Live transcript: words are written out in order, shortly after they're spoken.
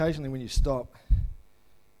Occasionally when you stop,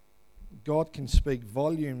 God can speak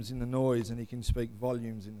volumes in the noise and he can speak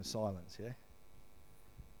volumes in the silence, yeah?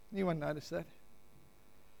 Anyone notice that?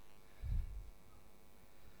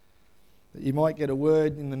 That you might get a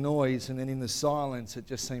word in the noise and then in the silence it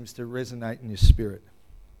just seems to resonate in your spirit.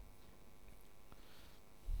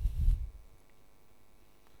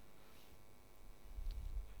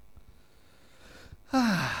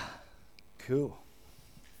 Cool.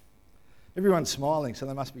 Everyone's smiling, so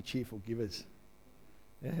they must be cheerful givers.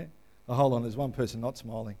 Yeah. Oh, hold on, there's one person not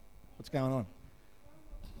smiling. What's going on?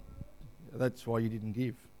 That's why you didn't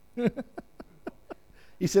give.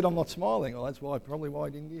 He said, I'm not smiling. Well, that's probably why I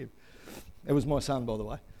didn't give. It was my son, by the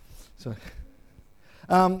way. So,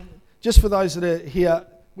 just for those that are here,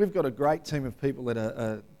 we've got a great team of people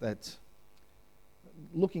that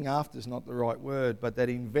looking after is not the right word, but that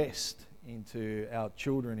invest into our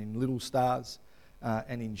children in Little Stars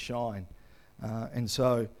and in Shine. And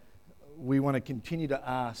so we want to continue to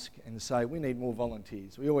ask and say we need more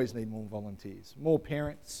volunteers. We always need more volunteers. More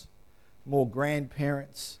parents, more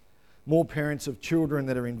grandparents, more parents of children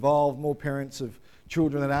that are involved, more parents of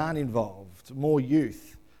children that aren't involved, more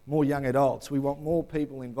youth, more young adults. We want more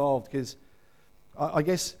people involved because I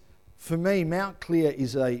guess for me, Mount Clear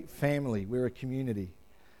is a family. We're a community.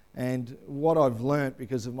 And what I've learnt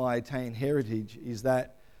because of my Italian heritage is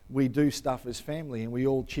that we do stuff as family and we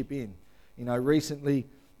all chip in. You know, recently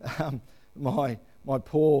my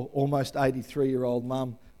poor almost 83-year-old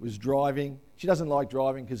mum was driving. She doesn't like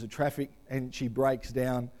driving because of traffic and she breaks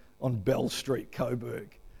down on Bell Street,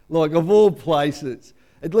 Coburg. Like, of all places,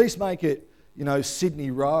 at least make it, you know, Sydney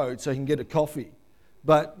Road so you can get a coffee.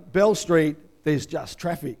 But Bell Street, there's just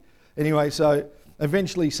traffic. Anyway, so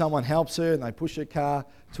eventually someone helps her and they push her car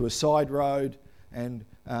to a side road and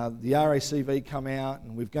the RACV come out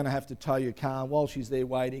and we're going to have to tow your car. While she's there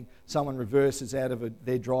waiting, someone reverses out of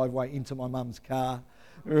their driveway into my mum's car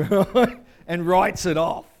and writes it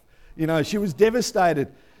off. You know, she was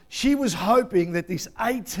devastated. She was hoping that this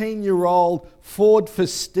 18-year-old Ford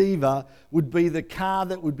Festiva would be the car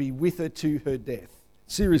that would be with her to her death.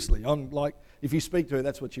 Seriously, if you speak to her,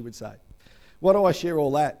 that's what she would say. Why do I share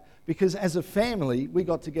all that? Because as a family, we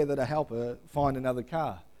got together to help her find another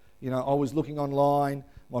car. You know, I was looking online.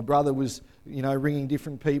 My brother was, you know, ringing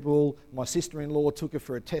different people. My sister-in-law took her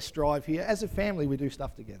for a test drive here. As a family, we do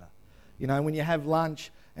stuff together. You know, when you have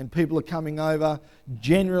lunch and people are coming over,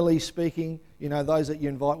 generally speaking, you know, those that you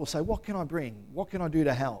invite will say, what can I bring? What can I do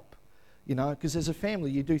to help? You know, because as a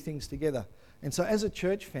family, you do things together. And so as a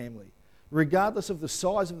church family, regardless of the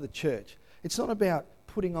size of the church, it's not about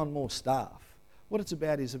putting on more staff. What it's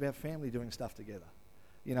about is about family doing stuff together.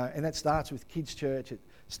 You know, and that starts with kids' church, it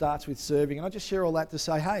starts with serving. And I just share all that to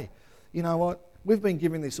say, hey, you know what? We've been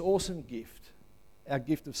given this awesome gift, our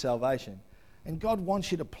gift of salvation. And God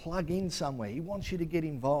wants you to plug in somewhere. He wants you to get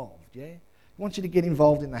involved, yeah? He wants you to get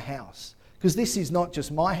involved in the house. Because this is not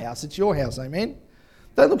just my house, it's your house, amen?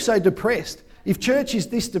 Don't look so depressed. If church is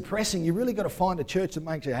this depressing, you really got to find a church that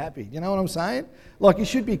makes you happy. You know what I'm saying? Like, you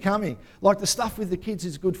should be coming. Like, the stuff with the kids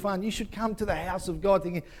is good fun. You should come to the house of God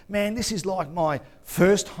thinking, man, this is like my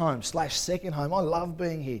first home / second home. I love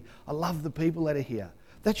being here. I love the people that are here.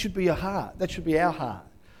 That should be your heart. That should be our heart.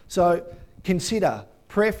 So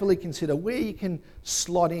prayerfully consider where you can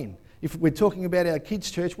slot in. If we're talking about our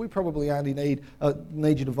kids' church, we probably only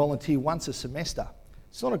need you to volunteer once a semester.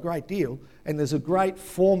 It's not a great deal, and there's a great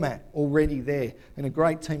format already there and a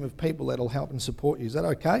great team of people that'll help and support you. Is that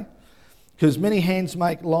okay? Because many hands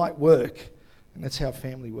make light work, and that's how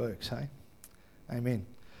family works, hey? Amen.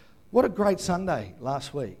 What a great Sunday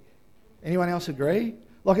last week. Anyone else agree?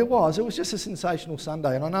 Like, it was just a sensational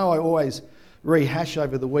Sunday, and I know I always rehash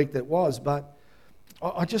over the week that was, but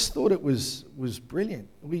I just thought it was brilliant.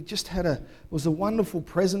 We just it was a wonderful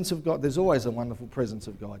presence of God. There's always a wonderful presence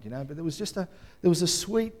of God, you know, but there was a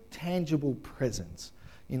sweet, tangible presence.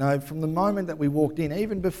 You know, from the moment that we walked in,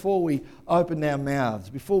 even before we opened our mouths,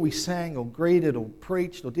 before we sang or greeted or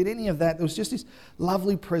preached or did any of that, there was just this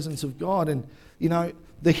lovely presence of God. And, you know,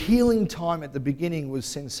 the healing time at the beginning was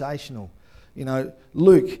sensational. You know,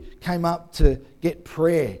 Luke came up to get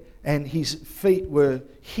prayer and his feet were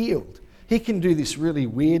healed. He can do this really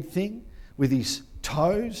weird thing with his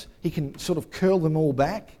toes. He can sort of curl them all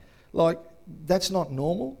back. Like, that's not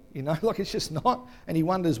normal, you know, like, it's just not. And he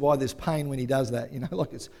wonders why there's pain when he does that, you know,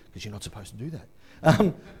 like, it's because you're not supposed to do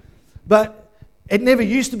that. But it never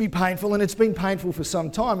used to be painful, and it's been painful for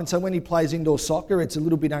some time. And so when he plays indoor soccer, it's a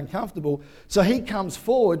little bit uncomfortable. So he comes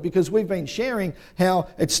forward because we've been sharing how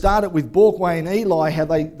it started with Borkway and Eli, how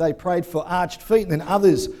they prayed for arched feet, and then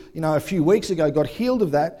others, you know, a few weeks ago got healed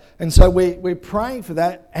of that. And so we're praying for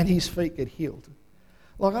that, and his feet get healed.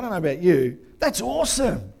 Like, I don't know about you. That's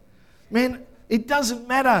awesome. Man, it doesn't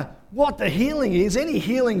matter what the healing is. Any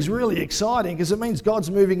healing's really exciting because it means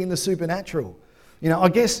God's moving in the supernatural. You know, I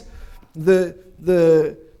guess the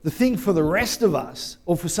thing for the rest of us,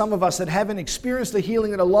 or for some of us that haven't experienced the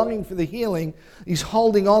healing and are longing for the healing, is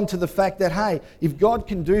holding on to the fact that, hey, if God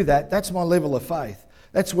can do that, that's my level of faith.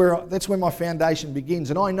 That's where my foundation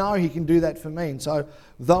begins. And I know He can do that for me. And so,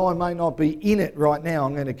 though I may not be in it right now,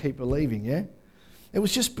 I'm going to keep believing, yeah? It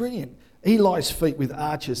was just brilliant. Eli's feet with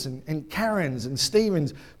arches, and Karen's and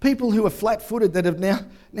Stephen's, people who are flat-footed that have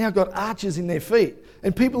now got arches in their feet,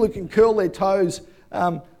 and people who can curl their toes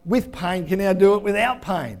with pain can now do it without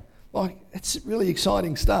pain. Like, it's really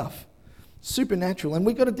exciting stuff. Supernatural. And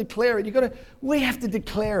we've got to declare it. We have to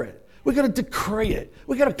declare it. We've got to decree it.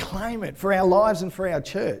 We've got to claim it for our lives and for our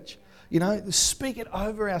church. You know, speak it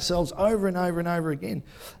over ourselves over and over and over again.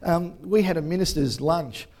 We had a minister's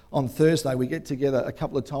lunch on Thursday. We get together a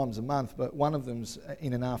couple of times a month, but one of them's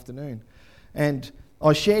in an afternoon. And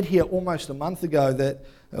I shared here almost a month ago that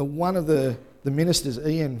one of the ministers,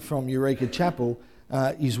 Ian from Eureka Chapel,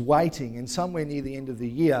 is waiting, and somewhere near the end of the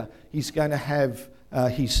year, he's going to have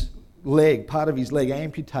part of his leg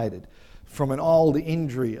amputated from an old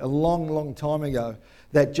injury a long, long time ago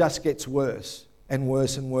that just gets worse and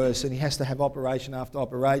worse and worse, and he has to have operation after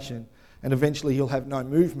operation, and eventually he'll have no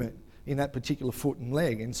movement in that particular foot and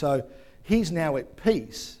leg. And so he's now at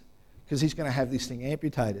peace because he's going to have this thing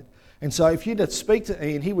amputated. And so if you were to speak to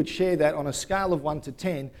Ian, he would share that on a scale of 1 to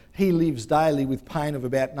 10, he lives daily with pain of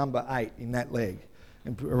about number 8 in that leg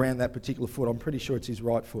and around that particular foot. I'm pretty sure it's his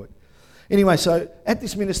right foot. Anyway, so at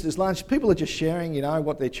this minister's lunch, people are just sharing, you know,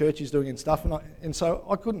 what their church is doing and stuff. And so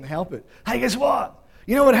I couldn't help it. Hey, guess what?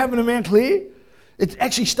 You know what happened to Mount Clear? It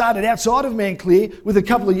actually started outside of Mount Clear with a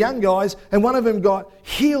couple of young guys, and one of them got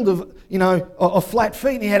healed of flat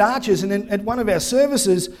feet, and he had arches. And then at one of our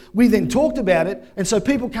services, we then talked about it, and so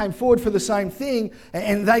people came forward for the same thing,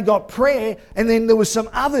 and they got prayer. And then there was some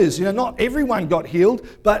others. You know, not everyone got healed,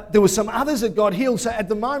 but there were some others that got healed. So at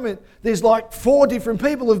the moment, there's like 4 different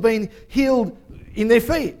people who've been healed in their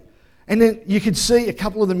feet. And then you could see a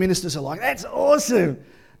couple of the ministers are like, "That's awesome,"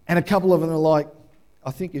 and a couple of them are like,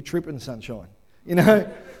 "I think you're tripping, sunshine." You know,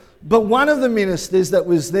 but one of the ministers that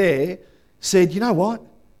was there said, "You know what?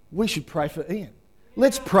 We should pray for Ian.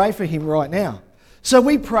 Let's pray for him right now." So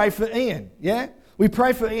we pray for Ian, yeah? We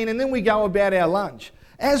pray for Ian, and then we go about our lunch.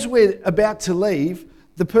 As we're about to leave,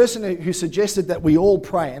 the person who suggested that we all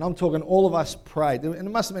pray, and I'm talking all of us prayed, and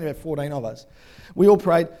it must have been about 14 of us, we all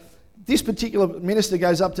prayed. This particular minister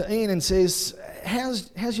goes up to Ian and says, how's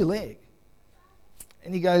your leg?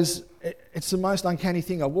 And he goes, "It's the most uncanny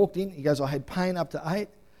thing. I walked in," he goes, "I had pain up to 8.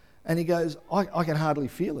 And he goes, I can hardly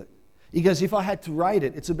feel it." He goes, "If I had to rate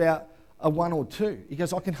it, it's about a 1 or 2. He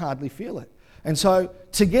goes, "I can hardly feel it." And so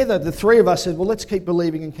together, the 3 of us said, well, let's keep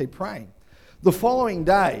believing and keep praying. The following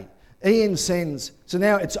day, Ian sends, so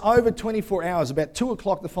now it's over 24 hours, about 2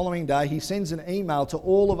 o'clock the following day, he sends an email to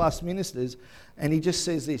all of us ministers, and he just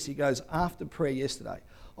says this. He goes, "After prayer yesterday,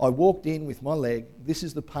 I walked in with my leg. This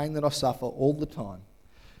is the pain that I suffer all the time.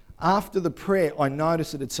 After the prayer, I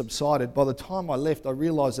noticed it had subsided. By the time I left, I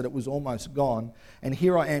realised that it was almost gone. And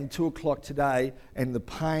here I am, 2 o'clock today, and the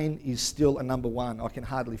pain is still a number 1. I can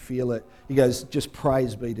hardly feel it." He goes, "Just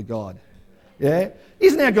praise be to God." Yeah?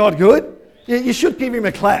 Isn't our God good? Yeah, you should give him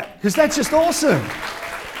a clap, because that's just awesome.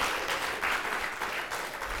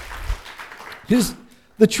 Because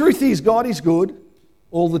the truth is, God is good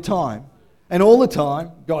all the time. And all the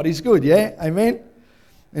time, God is good, yeah? Amen?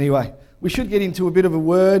 Anyway, we should get into a bit of a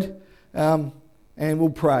word, and we'll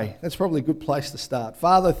pray. That's probably a good place to start.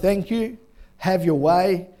 Father, thank you. Have your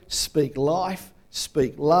way. Speak life.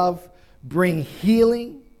 Speak love. Bring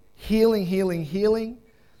healing, healing, healing, healing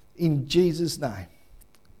in Jesus' name.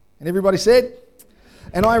 And everybody said?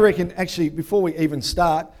 And I reckon, actually, before we even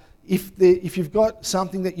start, if you've got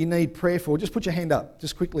something that you need prayer for, just put your hand up,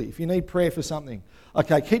 just quickly. If you need prayer for something.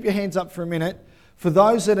 Okay, keep your hands up for a minute. For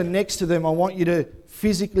those that are next to them, I want you to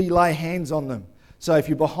physically lay hands on them. So if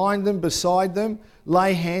you're behind them, beside them,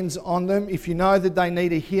 lay hands on them if you know that they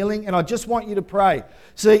need a healing. And I just want you to pray.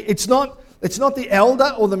 See, it's not the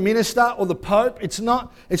elder or the minister or the pope. It's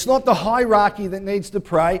not the hierarchy that needs to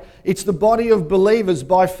pray. It's the body of believers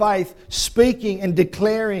by faith speaking and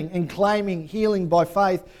declaring and claiming healing by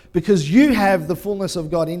faith, because you have the fullness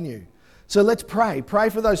of God in you. So let's pray. Pray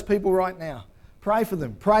for those people right now. Pray for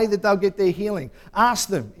them. Pray that they'll get their healing. Ask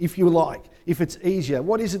them, if you like, if it's easier,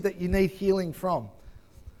 what is it that you need healing from?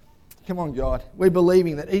 Come on, God. We're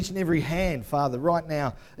believing that each and every hand, Father, right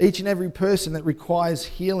now, each and every person that requires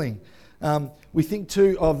healing. We think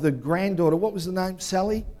too of the granddaughter. What was the name?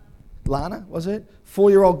 Sally? Lana, was it?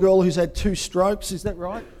 4-year-old girl who's had 2 strokes, is that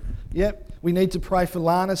right? Yep. We need to pray for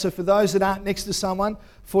Lana. So for those that aren't next to someone,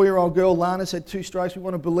 4-year-old girl, Lana's had 2 strokes. We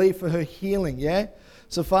want to believe for her healing, yeah?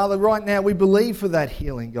 So Father, right now we believe for that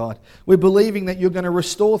healing, God. We're believing that you're going to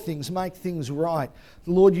restore things, make things right.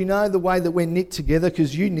 Lord, you know the way that we're knit together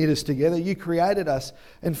because you knit us together. You created us.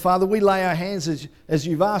 And Father, we lay our hands as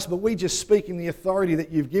you've asked, but we just speak in the authority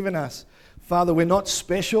that you've given us. Father, we're not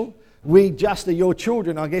special. We just are your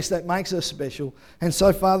children. I guess that makes us special. And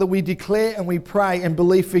so, Father, we declare and we pray and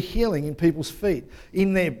believe for healing in people's feet,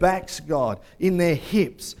 in their backs, God, in their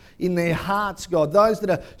hips, in their hearts, God. Those that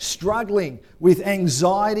are struggling with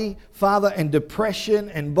anxiety, Father, and depression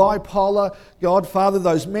and bipolar, God, Father,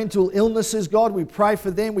 those mental illnesses, God, we pray for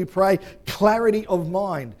them. We pray clarity of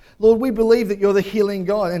mind. Lord, we believe that you're the healing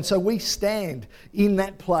God. And so we stand in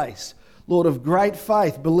that place, Lord, of great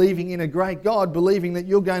faith, believing in a great God, believing that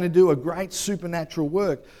you're going to do a great supernatural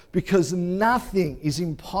work because nothing is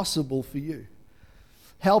impossible for you.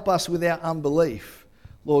 Help us with our unbelief,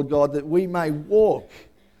 Lord God, that we may walk,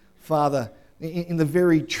 Father, in the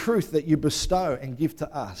very truth that you bestow and give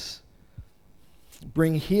to us.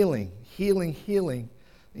 Bring healing, healing, healing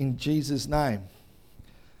in Jesus' name.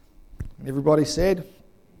 And everybody said?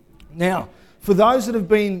 Now, for those that have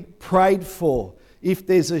been prayed for, if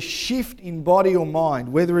there's a shift in body or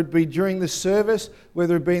mind, whether it be during the service,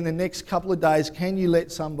 whether it be in the next couple of days, can you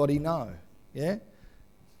let somebody know? Yeah?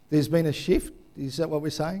 There's been a shift. Is that what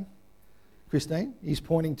we're saying? Christine? He's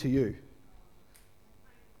pointing to you.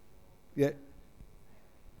 Yeah.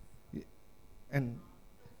 And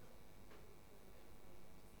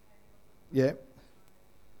yeah.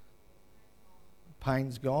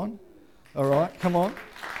 Pain's gone. All right, come on.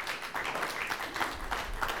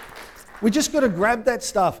 We just got to grab that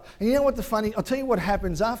stuff. And you know what I'll tell you what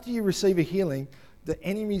happens after you receive a healing, the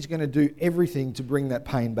enemy's going to do everything to bring that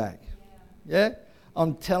pain back. Yeah?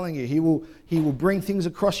 I'm telling you, he will bring things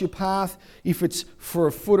across your path. If it's for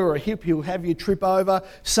a foot or a hip, he'll have you trip over.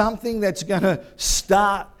 Something that's going to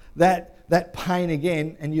start that pain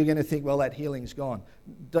again, and you're going to think, well, that healing's gone.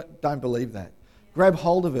 Don't believe that. Grab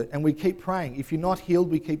hold of it, and we keep praying. If you're not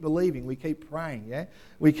healed, we keep believing. We keep praying, yeah?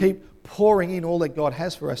 We keep pouring in all that God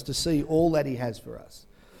has for us to see all that he has for us.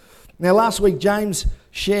 Now, last week, James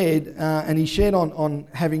shared, and he shared on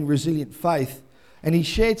having resilient faith, and he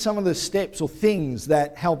shared some of the steps or things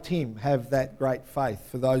that helped him have that great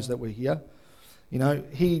faith for those that were here. You know,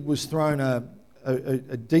 he was thrown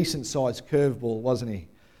a decent-sized curveball, wasn't he?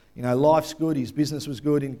 You know, life's good, his business was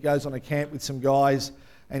good, and he goes on a camp with some guys,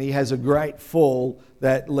 and he has a great fall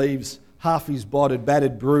that leaves half his body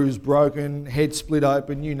battered, bruised, broken, head split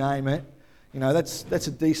open, you name it. You know, that's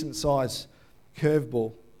a decent-sized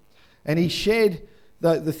curveball. And he shared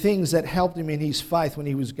the things that helped him in his faith when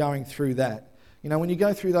he was going through that. You know, when you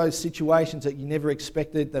go through those situations that you never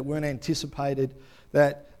expected, that weren't anticipated,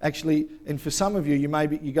 that actually, and for some of you,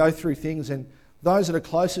 you go through things and those that are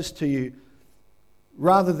closest to you,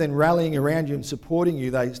 rather than rallying around you and supporting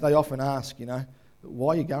you, they often ask, you know,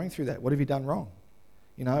 why are you going through that? What have you done wrong?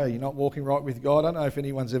 You know, are you not walking right with God? I don't know if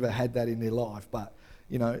anyone's ever had that in their life, but,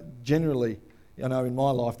 you know, generally, I know in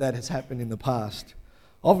my life that has happened in the past.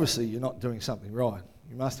 Obviously, you're not doing something right.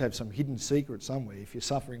 You must have some hidden secret somewhere if you're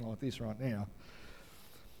suffering like this right now.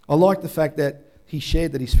 I like the fact that he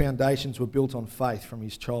shared that his foundations were built on faith from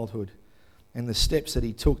his childhood and the steps that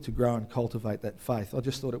he took to grow and cultivate that faith. I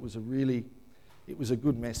just thought it was a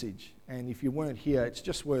good message. And if you weren't here, it's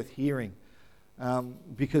just worth hearing.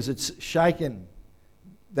 Because it's shaken,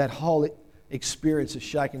 that whole experience has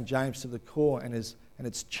shaken James to the core and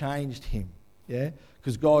it's changed him, yeah?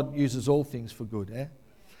 Because God uses all things for good, yeah?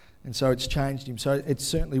 And so it's changed him. So it's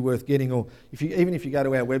certainly worth getting, or even if you go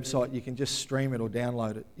to our website, you can just stream it or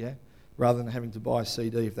download it, yeah? Rather than having to buy a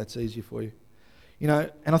CD if that's easier for you. You know,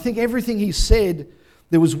 and I think everything he said,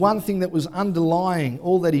 there was one thing that was underlying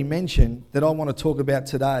all that he mentioned that I want to talk about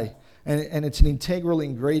today. And it's an integral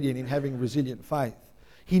ingredient in having resilient faith.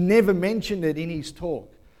 He never mentioned it in his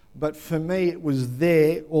talk, but for me it was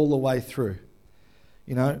there all the way through.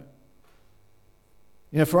 You know,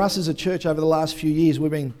 for us as a church over the last few years, we've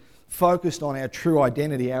been focused on our true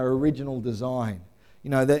identity, our original design. You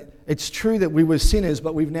know, that it's true that we were sinners,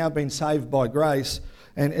 but we've now been saved by grace.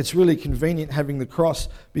 And it's really convenient having the cross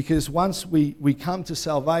because once we come to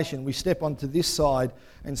salvation, we step onto this side,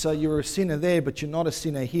 and so you're a sinner there, but you're not a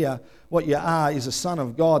sinner here. What you are is a son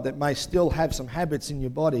of God that may still have some habits in your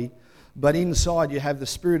body, but inside you have the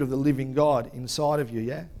Spirit of the living God inside of you,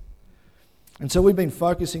 yeah? And so we've been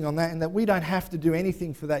focusing on that, and that we don't have to do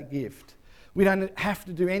anything for that gift. We don't have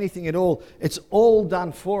to do anything at all. It's all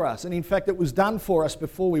done for us. And in fact, it was done for us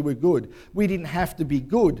before we were good. We didn't have to be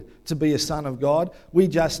good to be a son of God. We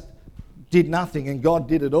just did nothing and God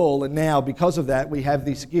did it all. And now, because of that, we have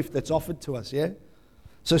this gift that's offered to us, yeah?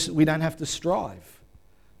 So we don't have to strive.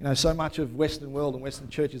 You know, so much of Western world and Western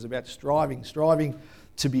church is about striving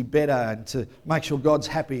to be better and to make sure God's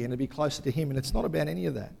happy and to be closer to Him. And it's not about any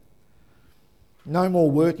of that. No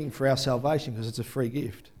more working for our salvation because it's a free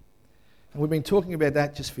gift. And we've been talking about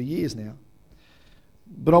that just for years now.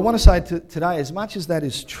 But I want to say today, as much as that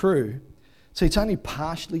is true, see, it's only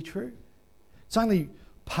partially true. It's only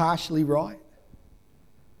partially right.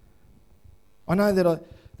 I know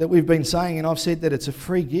that we've been saying, and I've said that it's a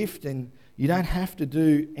free gift and you don't have to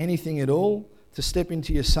do anything at all to step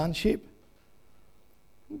into your sonship.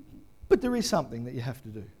 But there is something that you have to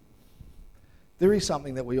do. There is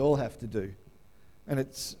something that we all have to do. And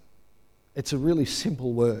it's a really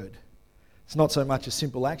simple word. It's not so much a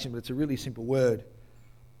simple action, but it's a really simple word.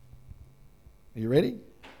 Are you ready?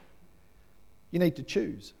 You need to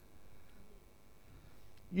choose.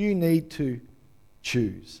 You need to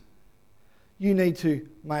choose. You need to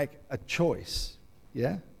make a choice.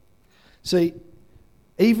 Yeah? See,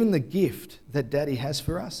 even the gift that Daddy has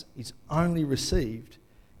for us is only received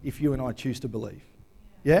if you and I choose to believe.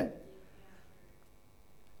 Yeah?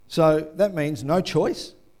 So that means no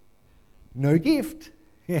choice, no gift.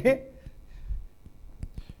 Yeah?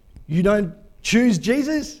 You don't choose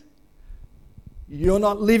Jesus, you're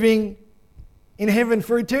not living in heaven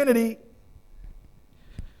for eternity.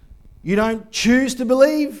 You don't choose to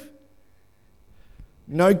believe,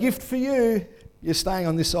 no gift for you. You're staying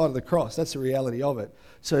on this side of the cross. That's the reality of it.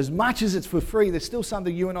 So as much as it's for free, there's still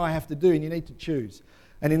something you and I have to do, and you need to choose.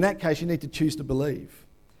 And in that case, you need to choose to believe.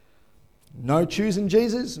 No choosing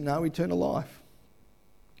Jesus, no eternal life.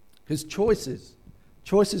 Because choices,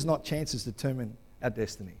 not chances, determine our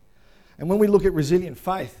destiny. And when we look at resilient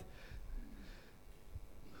faith,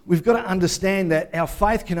 we've got to understand that our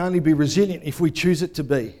faith can only be resilient if we choose it to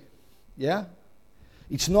be. Yeah?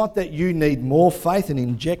 It's not that you need more faith, an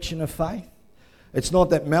injection of faith. It's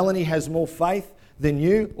not that Melanie has more faith than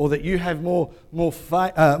you, or that you have more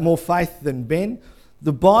faith than Ben.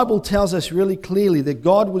 The Bible tells us really clearly that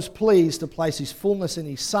God was pleased to place His fullness in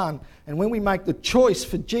His Son. And when we make the choice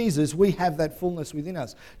for Jesus, we have that fullness within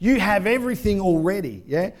us. You have everything already,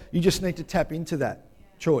 yeah? You just need to tap into that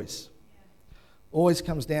choice. Always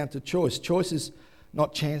comes down to choice. Choices,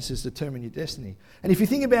 not chances, determine your destiny. And if you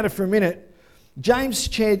think about it for a minute, James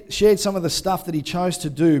shared some of the stuff that he chose to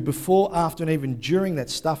do before, after, and even during that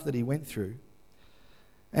stuff that he went through.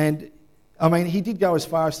 And I mean, he did go as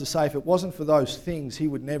far as to say if it wasn't for those things, he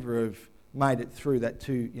would never have made it through that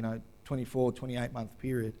 24, 28-month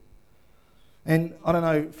period. And I don't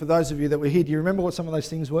know, for those of you that were here, do you remember what some of those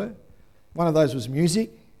things were? One of those was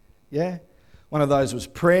music, yeah? One of those was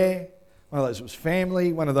prayer. One of those was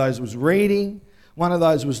family. One of those was reading. One of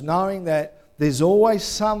those was knowing that there's always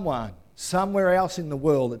someone somewhere else in the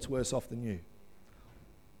world that's worse off than you.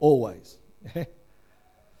 Always.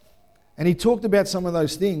 And he talked about some of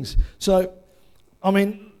those things. So, I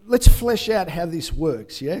mean, let's flesh out how this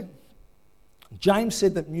works, yeah? James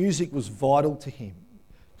said that music was vital to him.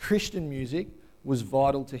 Christian music was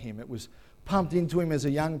vital to him. It was pumped into him as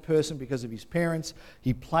a young person because of his parents.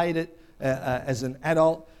 He played it as an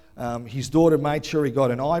adult. His daughter made sure he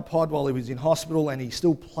got an iPod while he was in hospital, and he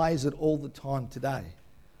still plays it all the time today.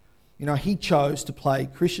 You know, he chose to play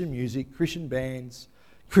Christian music, Christian bands,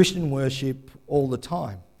 Christian worship all the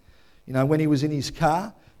time. You know, when he was in his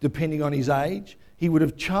car, depending on his age, he would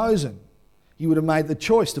have made the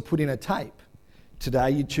choice to put in a tape. Today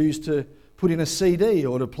you choose to put in a CD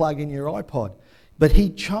or to plug in your iPod. But he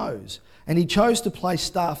chose. And he chose to play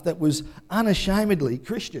stuff that was unashamedly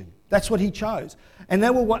Christian. That's what he chose. And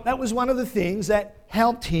that was one of the things that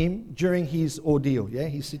helped him during his ordeal, yeah,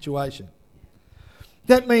 his situation.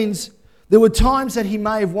 That means there were times that he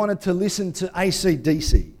may have wanted to listen to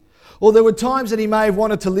AC/DC. Or there were times that he may have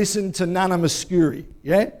wanted to listen to Nana Muscuri,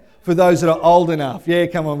 yeah? For those that are old enough. Yeah,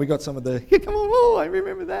 come on, we got some of the, yeah, come on, oh, I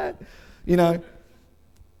remember that. You know.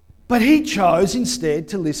 But he chose instead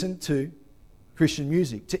to listen to Christian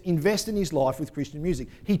music, to invest in his life with Christian music.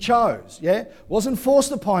 He chose, yeah? Wasn't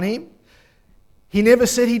forced upon him. He never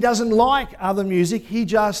said he doesn't like other music. He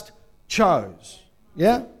just chose,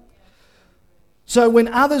 yeah? So when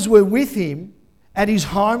others were with him at his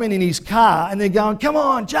home and in his car, and they're going, come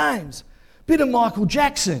on, James, bit of Michael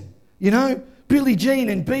Jackson, you know, Billie Jean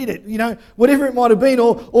and Beat It, you know, whatever it might have been,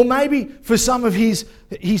 or maybe for some of his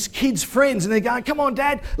kids' friends, and they're going, come on,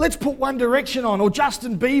 Dad, let's put One Direction on, or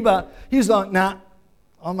Justin Bieber. He's like, nah,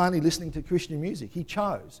 I'm only listening to Christian music. He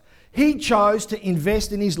chose. He chose to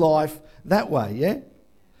invest in his life that way, yeah?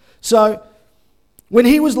 So when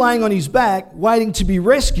he was laying on his back, waiting to be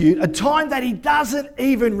rescued, a time that he doesn't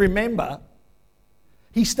even remember,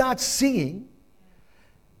 he starts singing.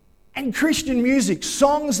 And Christian music,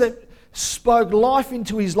 songs that spoke life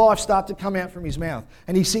into his life, start to come out from his mouth.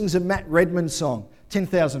 And he sings a Matt Redman song,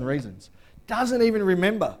 10,000 Reasons. Doesn't even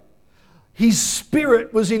remember. His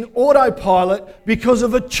spirit was in autopilot because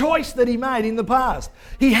of a choice that he made in the past.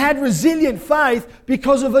 He had resilient faith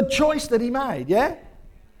because of a choice that he made, yeah?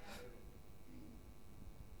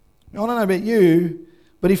 Now, I don't know about you,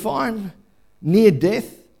 but if I'm near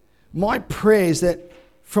death, my prayer is that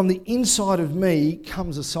from the inside of me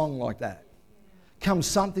comes a song like that. Comes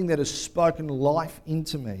something that has spoken life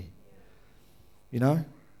into me. You know?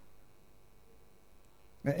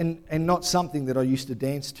 And not something that I used to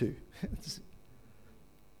dance to.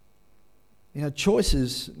 You know,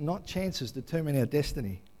 choices, not chances, determine our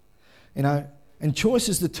destiny. You know, and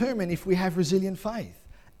choices determine if we have resilient faith.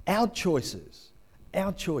 Our choices.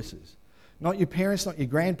 Our choices. Not your parents, not your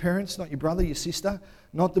grandparents, not your brother, your sister,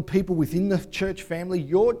 not the people within the church family.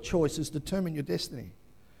 Your choices determine your destiny.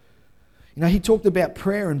 You know, he talked about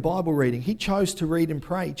prayer and Bible reading. He chose to read and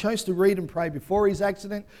pray. He chose to read and pray before his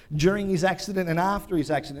accident, during his accident, and after his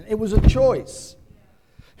accident. It was a choice.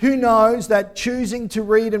 Who knows that choosing to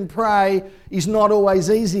read and pray is not always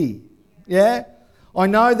easy? Yeah? I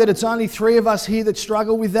know that it's only 3 of us here that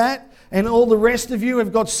struggle with that, and all the rest of you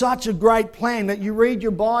have got such a great plan that you read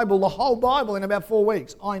your Bible, the whole Bible, in about 4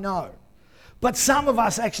 weeks. I know. But some of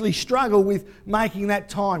us actually struggle with making that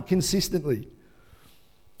time consistently.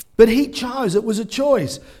 But he chose, it was a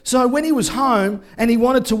choice. So when he was home and he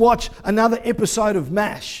wanted to watch another episode of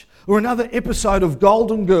MASH or another episode of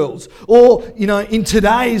Golden Girls, or, you know, in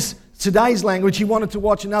today's language, he wanted to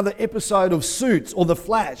watch another episode of Suits or The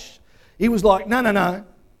Flash, he was like, no,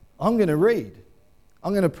 I'm going to read.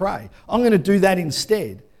 I'm going to pray. I'm going to do that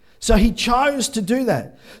instead. So he chose to do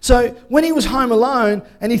that. So when he was home alone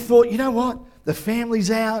and he thought, you know what, the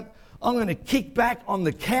family's out, I'm going to kick back on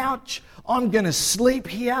the couch, I'm going to sleep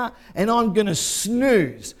here and I'm going to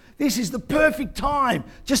snooze. This is the perfect time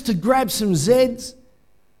just to grab some Zeds.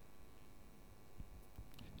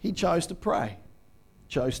 He chose to pray,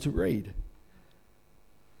 chose to read.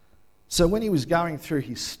 So when he was going through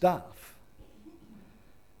his stuff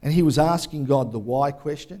and he was asking God the why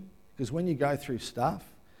question, because when you go through stuff,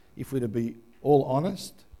 if we're to be all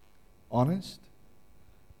honest,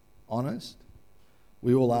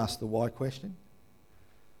 we all ask the why question.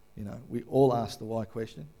 You know, we all ask the why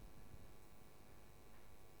question.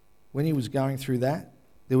 When he was going through that,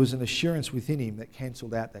 there was an assurance within him that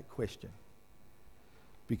cancelled out that question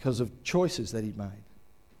because of choices that he made.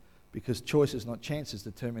 Because choices, not chances,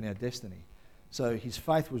 determine our destiny. So his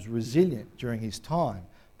faith was resilient during his time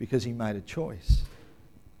because he made a choice.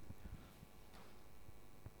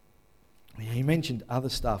 He mentioned other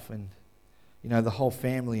stuff and, you know, the whole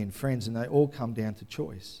family and friends, and they all come down to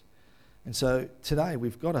choice. And so today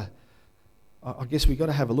we've got to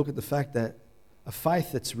have a look at the fact that a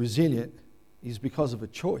faith that's resilient is because of a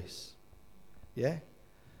choice. Yeah?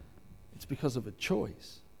 It's because of a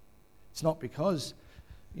choice. It's not because,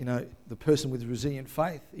 you know, the person with resilient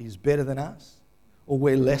faith is better than us or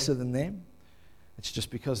we're lesser than them. It's just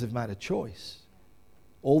because they've made a choice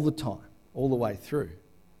all the time, all the way through,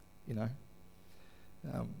 you know.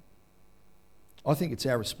 I think it's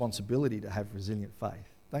our responsibility to have resilient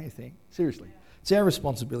faith, don't you think? Seriously. It's our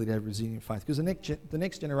responsibility to have resilient faith because the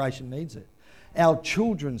next generation needs it. Our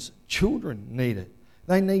children's children need it.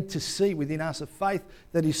 They need to see within us a faith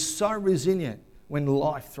that is so resilient when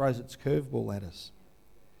life throws its curveball at us.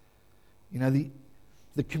 You know,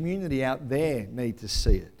 the community out there need to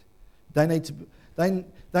see it. They need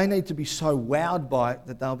to be so wowed by it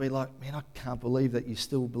that they'll be like, man, I can't believe that you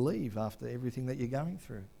still believe after everything that you're going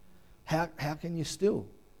through. How can you still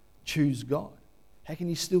choose God? How can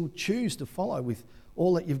you still choose to follow with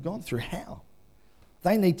all that you've gone through? How?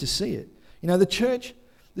 They need to see it. You know, the church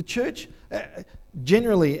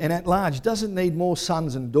generally and at large doesn't need more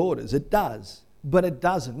sons and daughters. It does, but it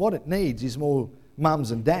doesn't. What it needs is more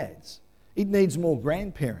mums and dads. It needs more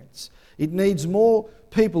grandparents. It needs more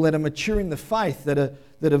people that are mature in the faith, that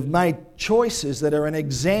have made choices that are an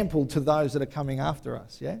example to those that are coming after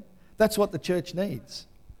us. Yeah, that's what the church needs,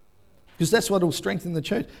 because that's what will strengthen the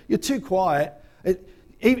church. You're too quiet.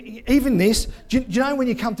 Even this, do you know when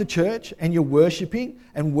you come to church and you're worshipping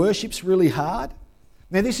and worship's really hard?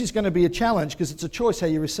 Now this is going to be a challenge because it's a choice how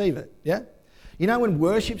you receive it, yeah? You know when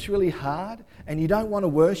worship's really hard and you don't want to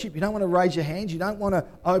worship, you don't want to raise your hands, you don't want to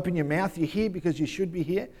open your mouth, you're here because you should be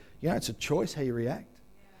here. You know, it's a choice how you react.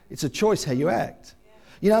 It's a choice how you act.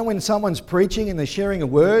 You know, when someone's preaching and they're sharing a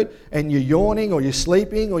word and you're yawning or you're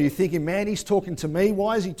sleeping or you're thinking, man, he's talking to me.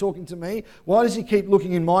 Why is he talking to me? Why does he keep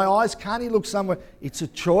looking in my eyes? Can't he look somewhere? It's a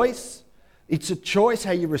choice. It's a choice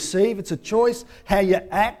how you receive. It's a choice how you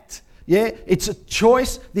act. Yeah, it's a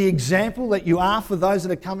choice, the example that you are for those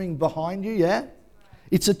that are coming behind you. Yeah,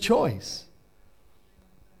 it's a choice.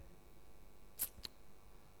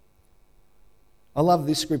 I love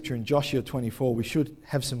this scripture in Joshua 24. We should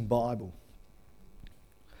have some Bible.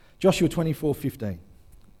 Joshua 24:15.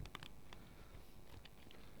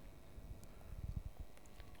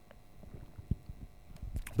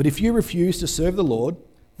 But if you refuse to serve the Lord,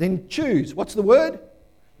 then choose. What's the word?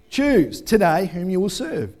 Choose today whom you will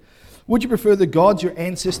serve. Would you prefer the gods your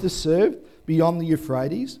ancestors served beyond the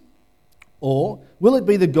Euphrates? Or will it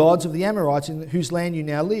be the gods of the Amorites in whose land you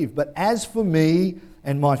now live? But as for me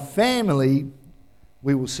and my family,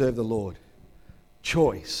 we will serve the Lord.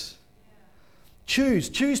 Choice. Choose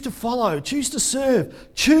to follow, choose to serve,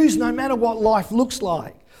 choose no matter what life looks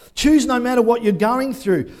like. Choose no matter what you're going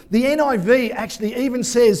through. The NIV actually even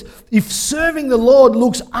says, if serving the Lord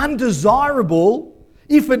looks undesirable,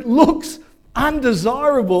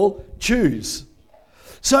 choose.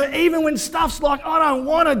 So even when stuff's like, I don't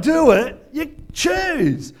want to do it, you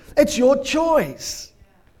choose. It's your choice.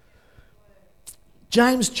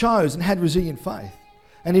 James chose and had resilient faith.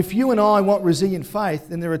 And if you and I want resilient faith,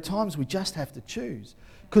 then there are times we just have to choose.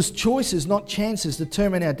 Because choices, not chances,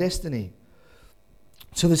 determine our destiny.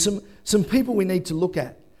 So there's some people we need to look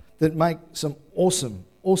at that make some awesome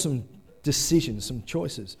decisions, some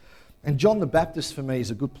choices. And John the Baptist for me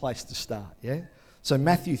is a good place to start, yeah? So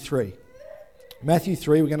Matthew 3. Matthew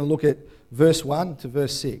 3, we're going to look at verse 1 to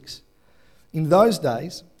verse 6. In those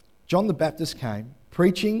days, John the Baptist came,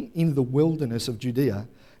 preaching in the wilderness of Judea,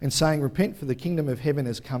 and saying, repent, for the kingdom of heaven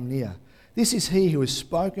has come near. This is he who is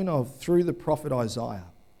spoken of through the prophet Isaiah.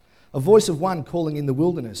 A voice of one calling in the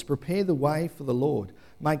wilderness, prepare the way for the Lord,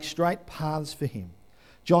 make straight paths for him.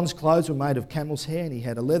 John's clothes were made of camel's hair, and he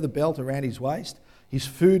had a leather belt around his waist. His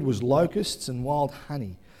food was locusts and wild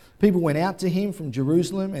honey. People went out to him from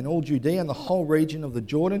Jerusalem and all Judea and the whole region of the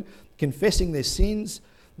Jordan, confessing their sins.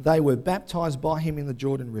 They were baptized by him in the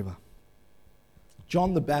Jordan River.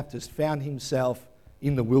 John the Baptist found himself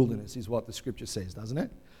in the wilderness, is what the scripture says, doesn't it?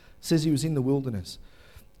 It says he was in the wilderness.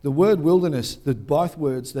 The word wilderness, both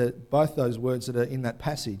those words that are in that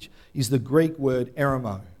passage, is the Greek word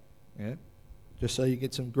eremo. Yeah? Just so you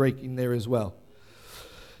get some Greek in there as well.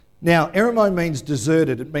 Now, eremo means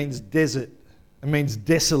deserted, it means desert, it means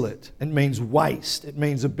desolate, it means waste, it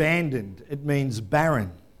means abandoned, it means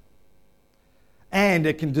barren. And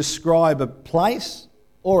it can describe a place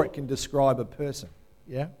or it can describe a person.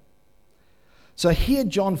 Yeah? So here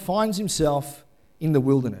John finds himself in the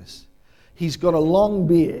wilderness. He's got a long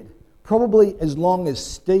beard, probably as long as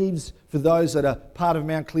Steve's for those that are part of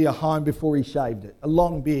Mount Clear home before he shaved it. A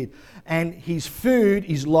long beard. And his food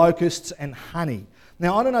is locusts and honey.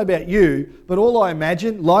 Now, I don't know about you, but all I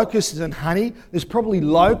imagine, locusts and honey, there's probably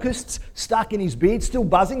locusts stuck in his beard, still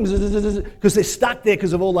buzzing, because they're stuck there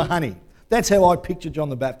because of all the honey. That's how I picture John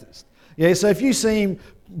the Baptist. Yeah, so if you see him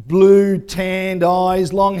blue, tanned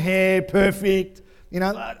eyes, long hair, perfect, you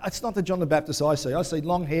know, it's not the John the Baptist I see. I see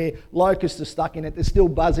long hair, locusts are stuck in it, they're still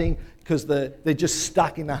buzzing because they're just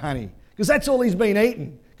stuck in the honey. Because that's all he's been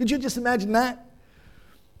eating. Could you just imagine that?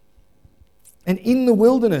 And in the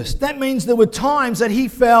wilderness, that means there were times that he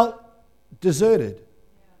felt deserted.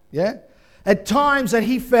 Yeah? At times that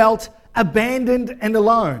he felt abandoned and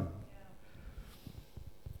alone.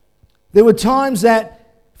 There were times that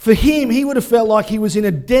for him, he would have felt like he was in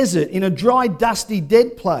a desert, in a dry, dusty,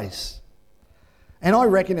 dead place. And I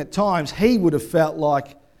reckon at times he would have felt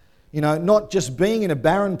like, you know, not just being in a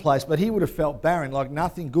barren place, but he would have felt barren, like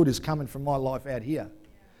nothing good is coming from my life out here.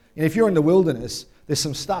 And if you're in the wilderness, there's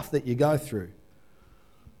some stuff that you go through.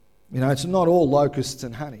 You know, it's not all locusts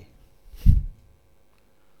and honey.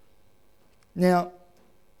 Now,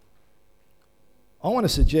 I want to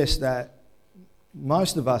suggest that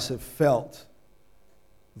most of us have felt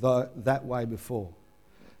that way before.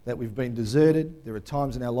 That we've been deserted. There are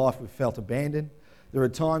times in our life we've felt abandoned. There are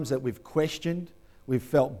times that we've questioned. We've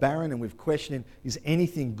felt barren and we've questioned, is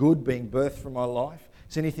anything good being birthed from my life?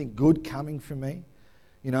 Is anything good coming from me?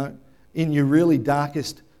 You know, in your really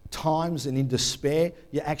darkest times and in despair,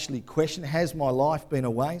 you actually question, has my life been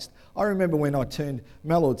a waste? I remember when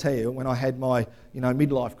Mel will tell you, when I had my,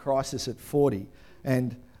 midlife crisis at 40,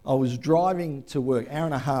 and I was driving to work, hour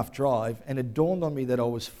and a half drive, and it dawned on me that I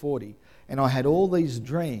was 40, and I had all these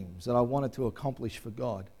dreams that I wanted to accomplish for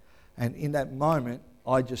God. And in that moment,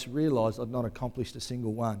 I just realised I'd not accomplished a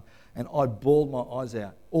single one. And I bawled my eyes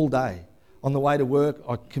out all day. On the way to work,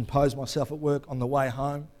 I composed myself at work. On the way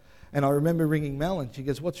home, and I remember ringing Mel, and she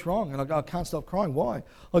goes, "What's wrong?" And I go, "I can't stop crying." "Why?"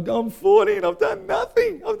 I go, "I'm 40 and I've done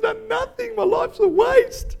nothing. My life's a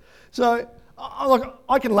waste." So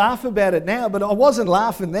I can laugh about it now, but I wasn't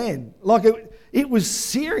laughing then. It was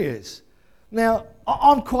serious. Now,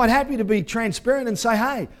 I'm quite happy to be transparent and say,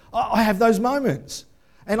 hey, I have those moments.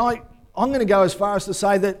 And I'm going to go as far as to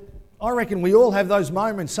say that I reckon we all have those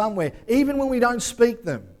moments somewhere, even when we don't speak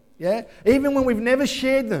them. Yeah? Even when we've never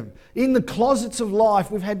shared them. In the closets of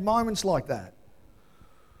life, we've had moments like that.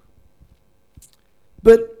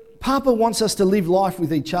 But Papa wants us to live life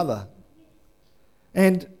with each other.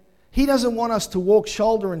 And he doesn't want us to walk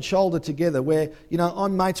shoulder and shoulder together where,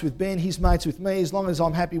 I'm mates with Ben, he's mates with me. As long as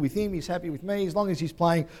I'm happy with him, he's happy with me. As long as he's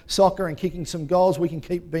playing soccer and kicking some goals, we can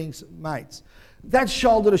keep being mates. That's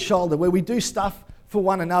shoulder to shoulder where we do stuff for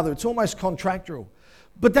one another. It's almost contractual.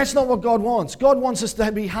 But that's not what God wants. God wants us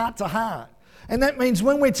to be heart to heart. And that means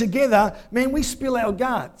when we're together, man, we spill our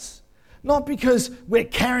guts. Not because we're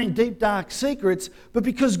carrying deep, dark secrets, but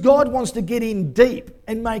because God wants to get in deep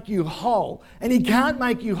and make you whole. And he can't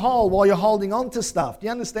make you whole while you're holding on to stuff. Do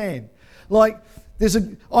you understand?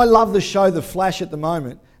 I love the show The Flash at the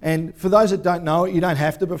moment. And for those that don't know it, you don't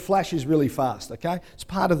have to, but Flash is really fast, okay? It's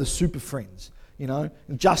part of the Super Friends,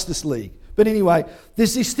 Justice League. But anyway,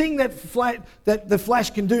 there's this thing that the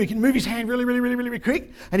Flash can do. He can move his hand really, really, really, really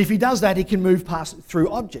quick. And if he does that, he can move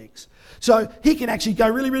through objects. So he can actually go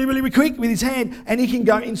really, really, really quick with his hand, and he can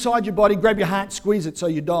go inside your body, grab your heart, squeeze it so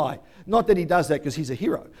you die. Not that he does that because he's a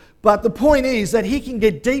hero. But the point is that he can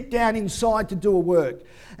get deep down inside to do a work.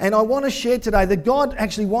 And I want to share today that God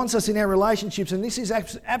actually wants us in our relationships, and this is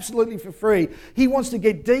absolutely for free. He wants to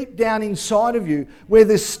get deep down inside of you where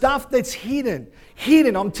there's stuff that's hidden,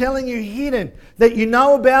 I'm telling you, hidden, that you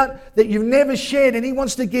know about, that you've never shared, and he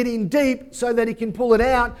wants to get in deep so that he can pull it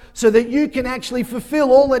out so that you can actually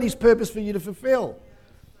fulfill all that he's purposed for you to fulfill.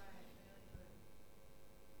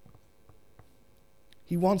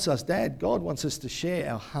 He wants us, God wants us to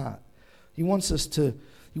share our heart. He wants us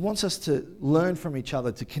to learn from each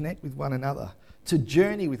other, to connect with one another, to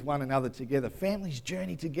journey with one another together. Families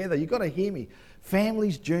journey together. You've got to hear me.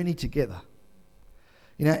 Families journey together.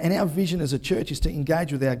 And our vision as a church is to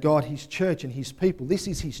engage with our God, his church and his people. This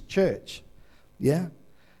is his church. Yeah?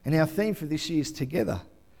 And our theme for this year is together.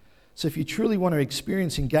 So if you truly want to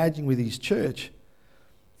experience engaging with his church,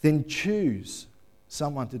 then choose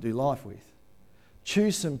someone to do life with.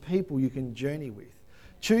 Choose some people you can journey with.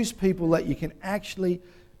 Choose people that you can actually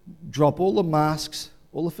drop all the masks,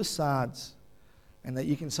 all the facades, and that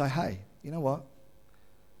you can say, hey, you know what?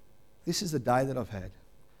 This is the day that I've had.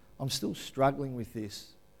 I'm still struggling with this.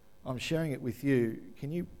 I'm sharing it with you.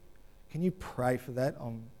 Can you pray for that?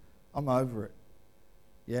 I'm over it.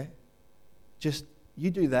 Yeah? Just,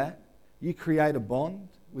 you do that. You create a bond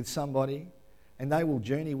with somebody, and they will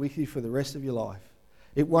journey with you for the rest of your life.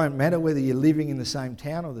 It won't matter whether you're living in the same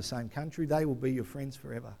town or the same country. They will be your friends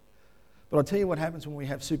forever. But I'll tell you what happens when we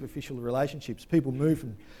have superficial relationships. People move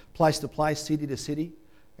from place to place, city to city,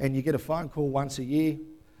 and you get a phone call once a year.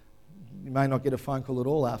 You may not get a phone call at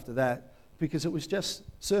all after that because it was just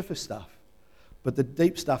surface stuff. But the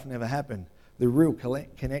deep stuff never happened. The real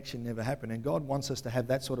connection never happened. And God wants us to have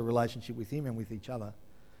that sort of relationship with him and with each other.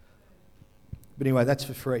 But anyway, that's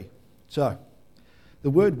for free. So, the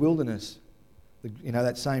word wilderness,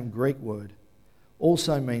 that same Greek word,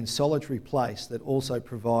 also means solitary place that also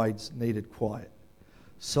provides needed quiet.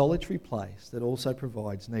 Solitary place that also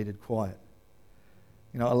provides needed quiet.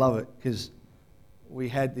 I love it because we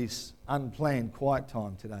had this unplanned quiet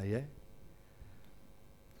time today, yeah?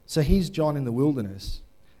 So here's John in the wilderness,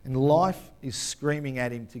 and life is screaming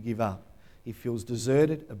at him to give up. He feels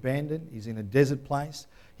deserted, abandoned. He's in a desert place.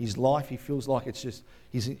 His life, he feels like it's just,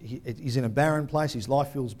 he's in a barren place. His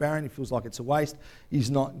life feels barren. He feels like it's a waste. He's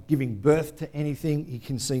not giving birth to anything. He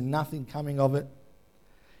can see nothing coming of it.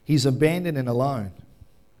 He's abandoned and alone.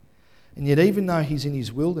 And yet, even though he's in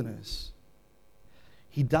his wilderness,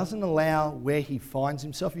 he doesn't allow where he finds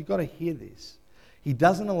himself. You've got to hear this. He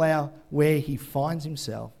doesn't allow where he finds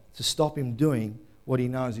himself to stop him doing what he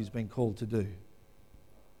knows he's been called to do.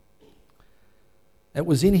 It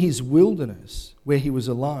was in his wilderness where he was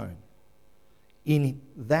alone, in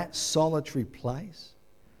that solitary place,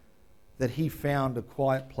 that he found a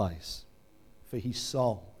quiet place for his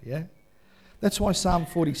soul. Yeah? That's why Psalm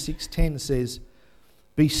 46:10 says,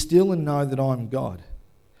 "Be still and know that I am God.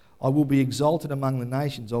 I will be exalted among the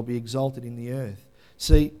nations. I'll be exalted in the earth."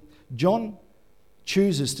 See, John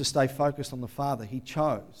chooses to stay focused on the Father. He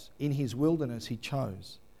chose. In his wilderness, he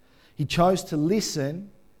chose. He chose to listen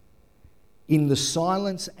in the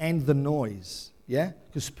silence and the noise, yeah?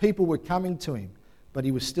 Because people were coming to him, but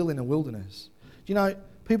he was still in a wilderness. Do you know,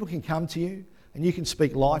 people can come to you and you can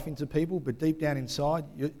speak life into people, but deep down inside,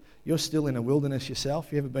 you're still in a wilderness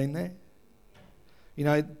yourself. You ever been there? You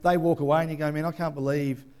know, they walk away and you go, man, I can't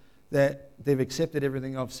believe that they've accepted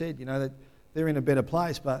everything I've said, you know, that they're in a better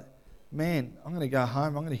place, but man, I'm going to go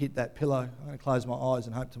home, I'm going to hit that pillow, I'm going to close my eyes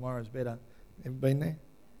and hope tomorrow's better. Ever been there?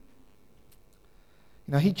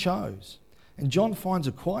 You know, he chose. And John finds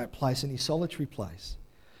a quiet place in his solitary place.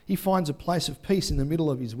 He finds a place of peace in the middle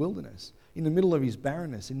of his wilderness, in the middle of his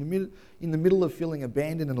barrenness, in the middle of feeling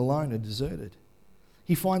abandoned and alone and deserted.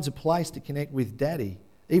 He finds a place to connect with Daddy,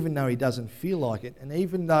 even though he doesn't feel like it, and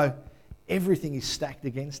even though everything is stacked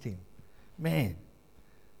against him. Man,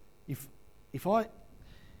 if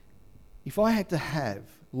I had to have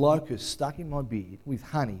locusts stuck in my beard with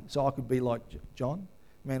honey so I could be like John,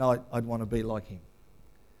 man, I'd want to be like him.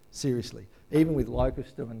 Seriously, even with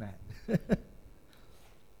locusts doing that.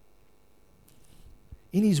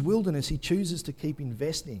 In his wilderness, he chooses to keep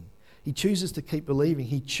investing. He chooses to keep believing.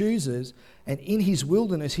 He chooses, and in his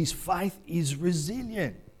wilderness, his faith is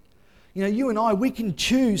resilient. You know, you and I, we can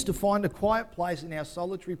choose to find a quiet place in our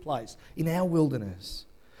solitary place, in our wilderness.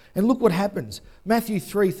 And look what happens. Matthew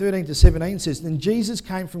 3:13-17 says, Then Jesus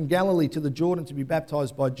came from Galilee to the Jordan to be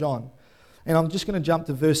baptized by John. And I'm just going to jump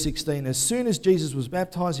to verse 16. As soon as Jesus was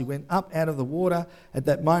baptized, he went up out of the water. At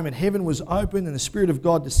that moment, heaven was opened and the Spirit of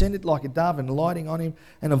God descended like a dove and lighting on him.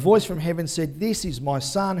 And a voice from heaven said, This is my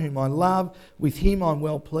Son whom I love. With him I'm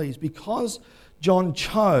well pleased. Because John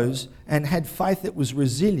chose and had faith that was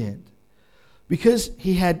resilient, because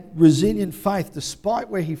he had resilient faith despite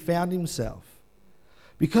where he found himself,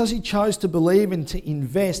 because he chose to believe and to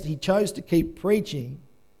invest, he chose to keep preaching,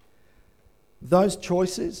 those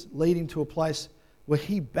choices lead him to a place where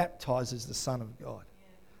he baptizes the Son of God.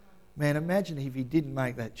 Man, imagine if he didn't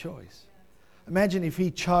make that choice. Imagine if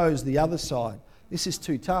he chose the other side. This is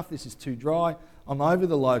too tough, this is too dry, I'm over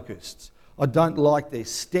the locusts. I don't like their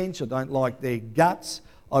stench, I don't like their guts.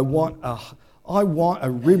 I want a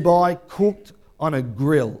ribeye cooked on a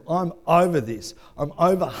grill. I'm over this. I'm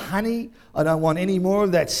over honey. I don't want any more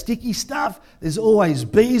of that sticky stuff. There's always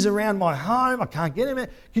bees around my home. I can't get them in.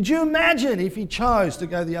 Could you imagine if he chose to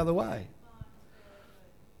go the other way?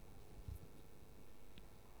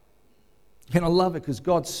 And I love it because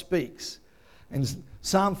God speaks. And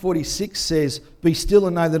Psalm 46 says, Be still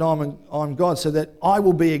and know that I'm God, so that I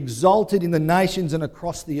will be exalted in the nations and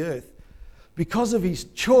across the earth. Because of his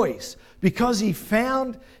choice, because he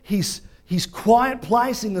found his quiet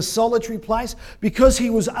place in the solitary place, because he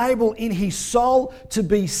was able in his soul to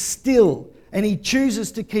be still and he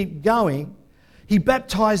chooses to keep going, he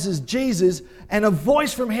baptizes Jesus and a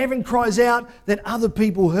voice from heaven cries out that other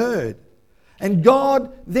people heard. And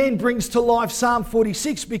God then brings to life Psalm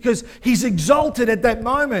 46 because he's exalted at that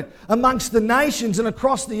moment amongst the nations and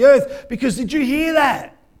across the earth. Because did you hear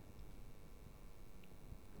that?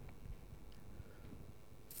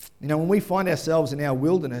 You know, when we find ourselves in our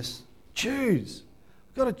wilderness, choose.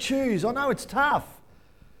 We've got to choose. I know it's tough.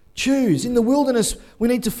 Choose. In the wilderness, we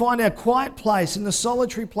need to find our quiet place, in the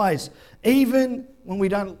solitary place, even when we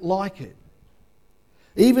don't like it.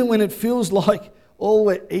 Even when it feels like all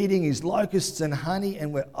we're eating is locusts and honey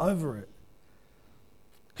and we're over it.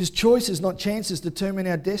 Because choices, not chances, determine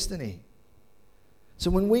our destiny.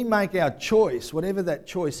 So when we make our choice, whatever that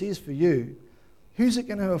choice is for you, who's it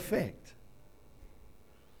going to affect?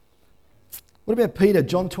 What about Peter,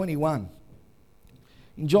 John 21?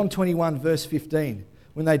 In John 21, verse 15,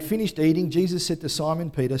 when they'd finished eating, Jesus said to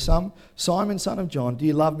Simon Peter, Simon, son of John, do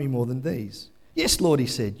you love me more than these? Yes, Lord, he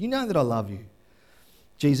said, you know that I love you.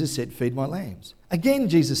 Jesus said, feed my lambs. Again,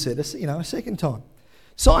 Jesus said, a second time,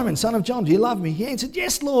 Simon, son of John, do you love me? He answered,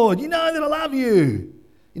 yes, Lord, you know that I love you.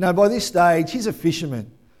 You know, by this stage, he's a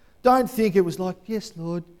fisherman. Don't think it was like, yes,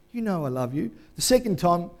 Lord, you know I love you. The second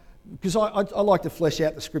time, because I like to flesh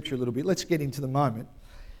out the scripture a little bit. Let's get into the moment.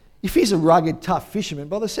 If he's a rugged, tough fisherman,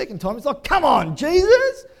 by the second time, it's like, come on,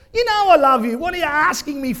 Jesus, you know I love you. What are you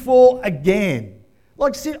asking me for again?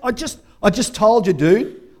 Like, I just told you,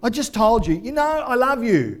 dude. I just told you. You know I love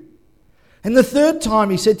you. And the third time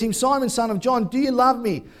he said to him, Simon, son of John, do you love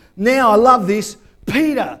me? Now, I love this.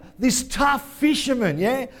 Peter, this tough fisherman,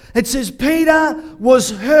 yeah? It says Peter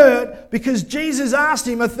was hurt because Jesus asked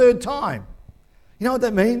him a third time. You know what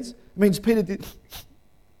that means? It means Peter did,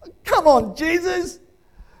 come on, Jesus.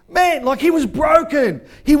 Man, like he was broken.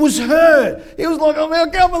 He was hurt. He was like, oh man,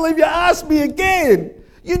 I can't believe you asked me again.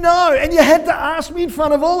 You know, and you had to ask me in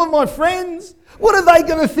front of all of my friends. What are they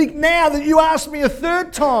going to think now that you asked me a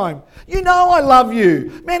third time? You know I love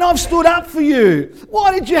you. Man, I've stood up for you.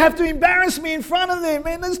 Why did you have to embarrass me in front of them?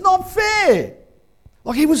 Man, that's not fair.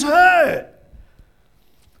 Like, he was hurt.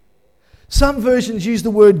 Some versions use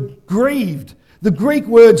the word grieved. The Greek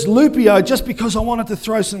word's lupio, just because I wanted to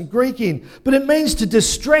throw some Greek in. But it means to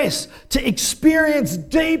distress, to experience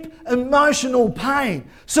deep emotional pain.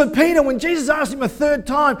 So Peter, when Jesus asked him a third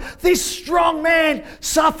time, this strong man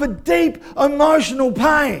suffered deep emotional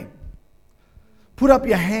pain. Put up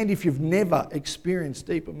your hand if you've never experienced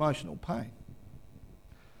deep emotional pain.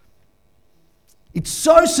 It's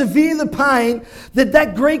so severe, the pain,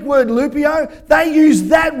 that Greek word lupio, they use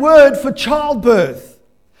that word for childbirth.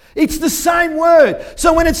 It's the same word.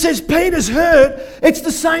 So when it says Peter's hurt, it's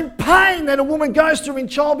the same pain that a woman goes through in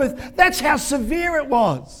childbirth. That's how severe it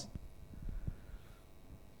was.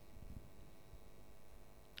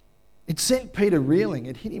 It sent Peter reeling.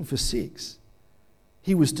 It hit him for 6.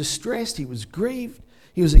 He was distressed. He was grieved.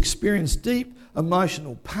 He was experienced deep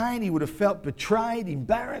emotional pain. He would have felt betrayed,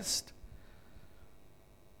 embarrassed.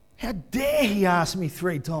 How dare he ask me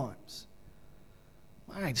 3 times?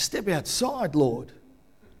 Mate, step outside, Lord.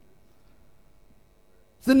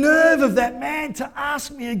 The nerve of that man to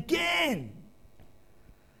ask me again.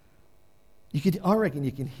 I reckon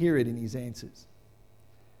you can hear it in his answers.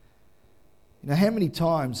 You know, how many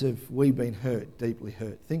times have we been hurt, deeply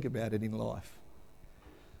hurt? Think about it in life.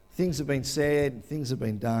 Things have been said and things have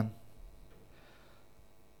been done.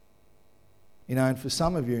 You know, and for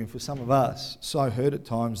some of you and for some of us, so hurt at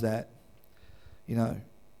times that, you know,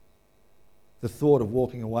 the thought of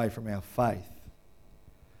walking away from our faith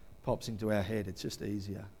pops into our head. It's just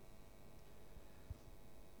easier.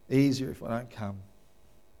 Easier if I don't come.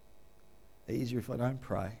 Easier if I don't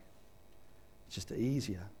pray. It's just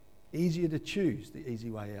easier. Easier to choose the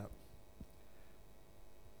easy way out.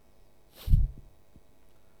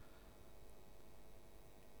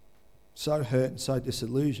 So hurt and so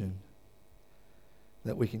disillusioned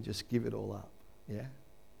that we can just give it all up. Yeah?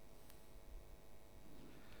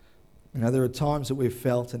 You know, there are times that we've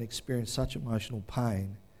felt and experienced such emotional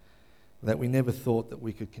pain that we never thought that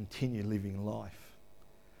we could continue living life.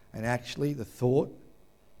 And actually, the thought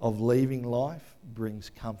of leaving life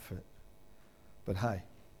brings comfort. But hey,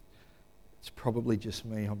 it's probably just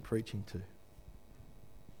me I'm preaching to.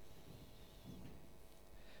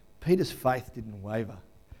 Peter's faith didn't waver.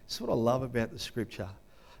 That's what I love about the scripture.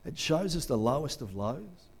 It shows us the lowest of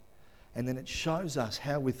lows, and then it shows us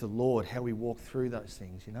how with the Lord, how we walk through those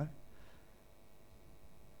things, you know.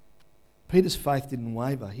 Peter's faith didn't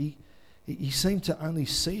waver. He seemed to only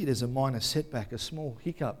see it as a minor setback, a small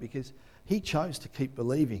hiccup, because he chose to keep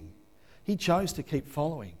believing. He chose to keep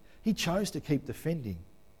following. He chose to keep defending.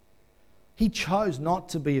 He chose not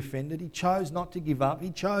to be offended. He chose not to give up. He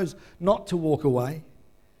chose not to walk away.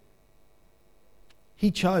 He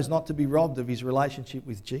chose not to be robbed of his relationship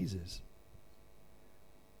with Jesus.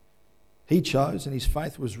 He chose, and his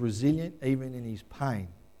faith was resilient even in his pain.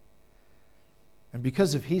 And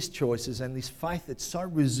because of his choices and this faith that's so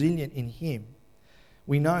resilient in him,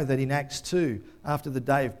 we know that in Acts 2, after the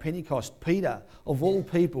day of Pentecost, Peter, of all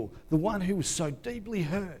people, the one who was so deeply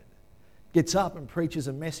hurt, gets up and preaches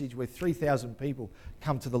a message where 3,000 people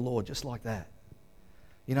come to the Lord just like that.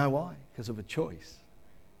 You know why? Because of a choice.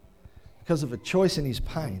 Because of a choice in his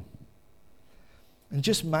pain. And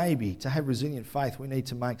just maybe to have resilient faith, we need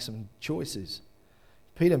to make some choices.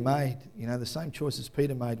 Peter made, you know, the same choices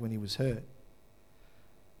Peter made when he was hurt.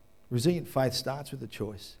 Resilient faith starts with a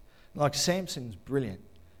choice. Like Samson's brilliant.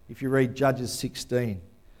 If you read Judges 16,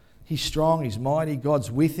 he's strong, he's mighty, God's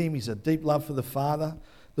with him, he's a deep love for the Father.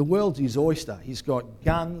 The world's his oyster. He's got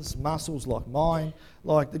guns, muscles like mine.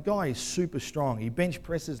 Like, the guy is super strong. He bench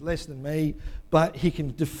presses less than me, but he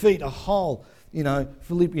can defeat a whole, you know,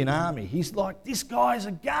 Philippian army. He's like, this guy's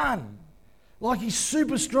a gun. Like, he's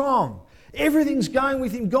super strong. Everything's going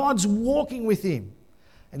with him. God's walking with him.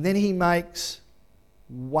 And then he makes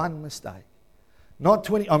one mistake. Not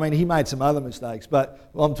 20, I mean, he made some other mistakes, but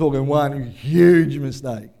I'm talking one huge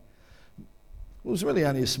mistake. It was really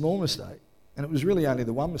only a small mistake. And it was really only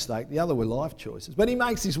the one mistake. The other were life choices. But he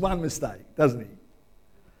makes this one mistake, doesn't he?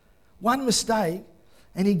 One mistake,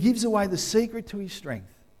 and he gives away the secret to his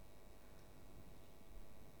strength.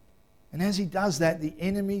 And as he does that, the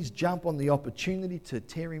enemies jump on the opportunity to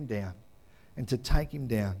tear him down and to take him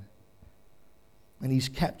down. And he's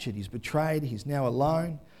captured, he's betrayed, he's now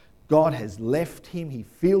alone. God has left him. He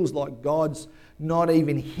feels like God's not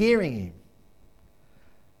even hearing him.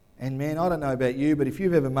 And man, I don't know about you, but if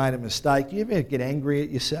you've ever made a mistake, do you ever get angry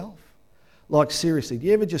at yourself? Like, seriously, do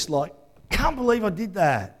you ever just like Can't believe I did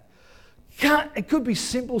that. It could be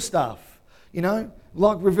simple stuff,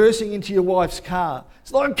 like reversing into your wife's car.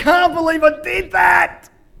 It's like, I can't believe I did that.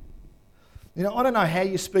 I don't know how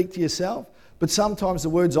you speak to yourself, but sometimes the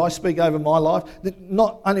words I speak over my life,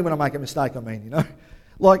 not only when I make a mistake,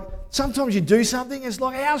 like sometimes you do something, it's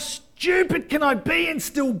like, how stupid can I be and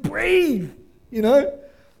still breathe,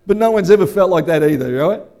 But no one's ever felt like that either,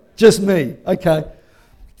 right? Just me. Okay.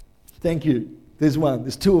 Thank you. There's one.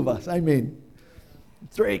 There's two of us. Amen.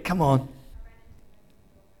 Three. Come on.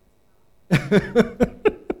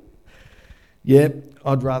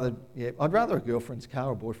 I'd rather a girlfriend's car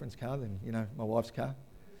or boyfriend's car than, my wife's car.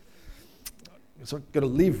 So I've got to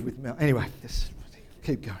live with me. Anyway, let's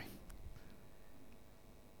keep going.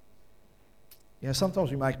 Sometimes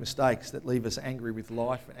we make mistakes that leave us angry with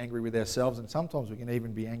life and angry with ourselves, and sometimes we can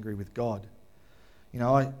even be angry with God.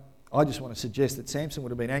 I just want to suggest that Samson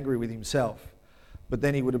would have been angry with himself, but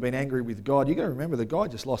then he would have been angry with God. You've got to remember, the guy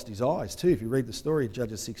just lost his eyes too. If you read the story of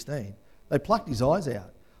Judges 16, they plucked his eyes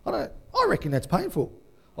out. I reckon that's painful.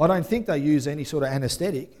 I don't think they use any sort of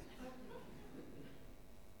anaesthetic.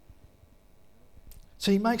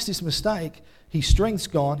 So he makes this mistake. His strength's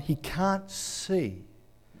gone. He can't see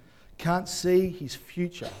his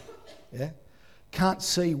future. Can't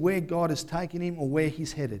see where God has taken him or where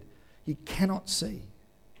he's headed. He cannot see.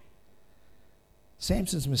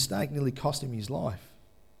 Samson's mistake nearly cost him his life.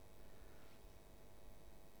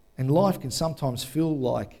 And life can sometimes feel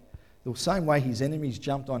like the same way his enemies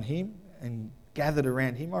jumped on him and gathered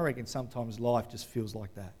around him. I reckon sometimes life just feels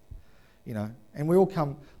like that. And we all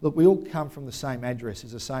come from the same address,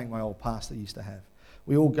 as a saying my old pastor used to have.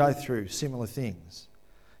 We all go through similar things.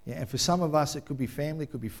 And for some of us, it could be family,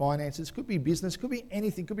 it could be finances, it could be business, it could be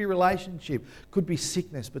anything, it could be relationship, it could be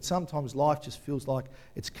sickness. But sometimes life just feels like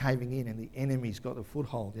it's caving in and the enemy's got a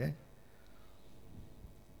foothold,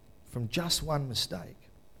 From just one mistake.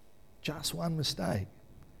 Just one mistake.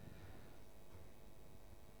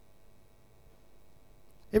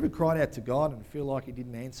 Ever cried out to God and feel like he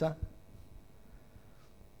didn't answer?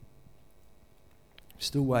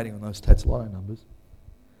 Still waiting on those Tats Lotto numbers.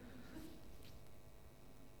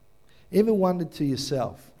 Ever wondered to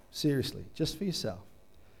yourself, seriously, just for yourself,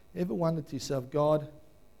 ever wondered to yourself, God,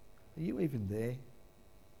 are you even there?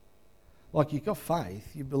 Like, you've got faith,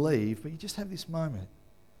 you believe, but you just have this moment.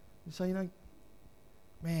 You say,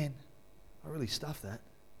 man, I really stuffed that.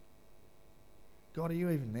 God, are you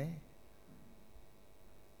even there?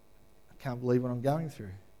 I can't believe what I'm going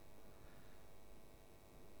through.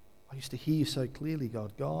 I used to hear you so clearly,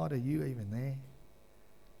 God. God, are you even there?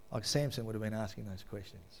 Like Samson would have been asking those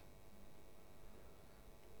questions.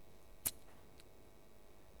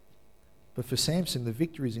 But for Samson, the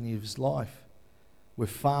victories in his life were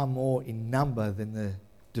far more in number than the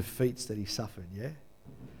defeats that he suffered,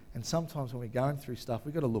 And sometimes when we're going through stuff,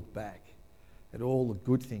 we've got to look back at all the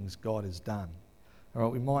good things God has done. All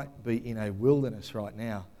right, we might be in a wilderness right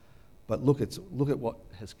now, but look at what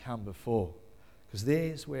has come before. Because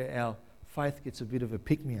there's where our faith gets a bit of a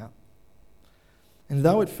pick-me-up. And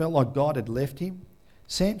though it felt like God had left him,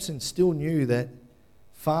 Samson still knew that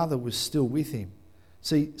Father was still with him.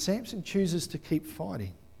 See, Samson chooses to keep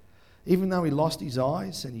fighting. Even though he lost his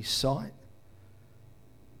eyes and his sight,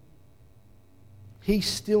 he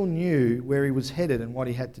still knew where he was headed and what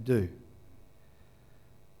he had to do.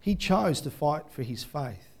 He chose to fight for his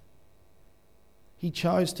faith. He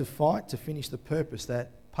chose to fight to finish the purpose that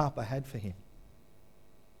Papa had for him.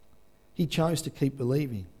 He chose to keep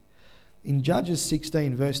believing. In Judges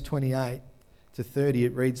 16, verse 28 to 30,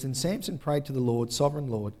 it reads, Then Samson prayed to the Lord, Sovereign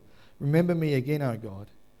Lord, remember me again, O God.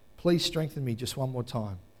 Please strengthen me just one more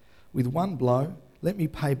time. With one blow, let me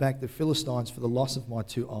pay back the Philistines for the loss of my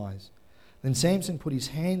two eyes. Then Samson put his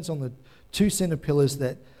hands on the two center pillars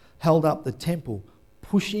that held up the temple,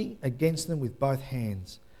 pushing against them with both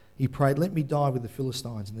hands. He prayed, let me die with the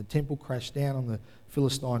Philistines. And the temple crashed down on the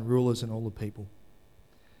Philistine rulers and all the people.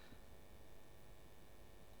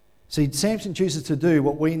 See, Samson chooses to do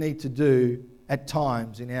what we need to do at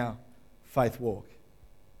times in our faith walk.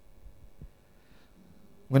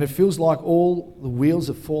 When it feels like all the wheels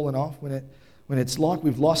have fallen off, when it's like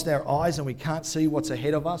we've lost our eyes and we can't see what's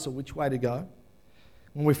ahead of us or which way to go,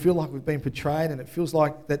 when we feel like we've been betrayed and it feels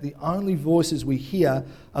like that the only voices we hear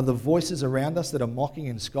are the voices around us that are mocking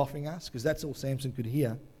and scoffing us, because that's all Samson could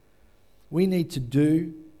hear, we need to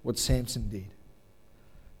do what Samson did.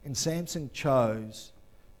 And Samson chose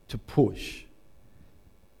to push.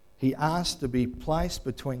 He asked to be placed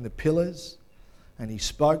between the pillars, and he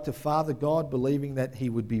spoke to Father God, believing that he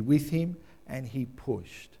would be with him, and he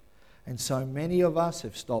pushed. And so many of us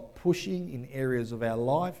have stopped pushing in areas of our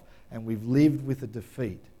life, and we've lived with a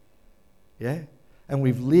defeat. Yeah? And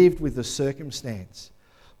we've lived with the circumstance.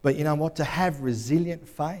 But you know what? To have resilient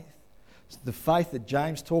faith, the faith that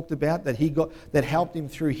James talked about, that he got, that helped him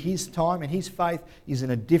through his time, and his faith is in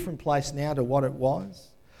a different place now to what it was.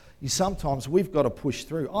 Sometimes we've got to push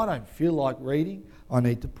through. I don't feel like reading, I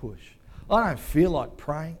need to push. I don't feel like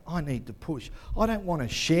praying, I need to push. I don't want to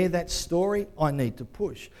share that story, I need to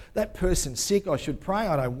push. That person's sick, I should pray,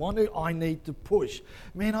 I don't want to, I need to push.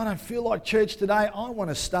 Man, I don't feel like church today, I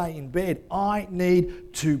want to stay in bed, I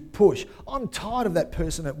need to push. I'm tired of that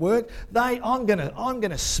person at work. I'm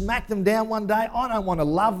gonna smack them down one day, I don't want to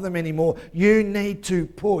love them anymore. You need to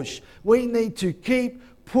push. We need to keep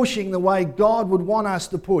pushing the way God would want us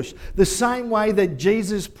to push. The same way that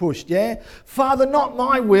Jesus pushed, yeah? Father, not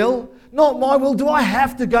my will. Not my will. Do I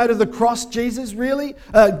have to go to the cross, Jesus? Really?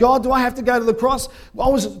 God, do I have to go to the cross? I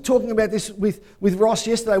was talking about this with Ross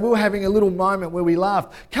yesterday. We were having a little moment where we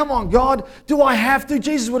laughed. Come on, God, do I have to?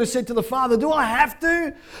 Jesus would have said to the Father, do I have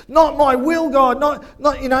to? Not my will, God.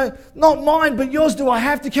 Not mine, but yours. Do I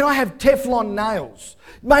have to? Can I have Teflon nails?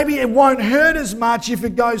 Maybe it won't hurt as much if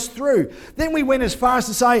it goes through. Then we went as far as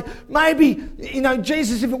to say, maybe,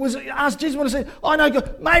 Jesus, if it was us, Jesus would have said, I know,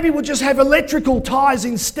 God, maybe we'll just have electrical ties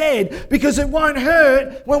instead because it won't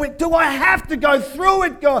hurt. Do I have to go through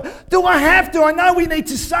it, God? Do I have to? I know we need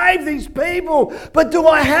to save these people, but do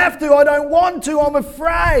I have to? I don't want to. I'm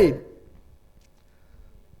afraid.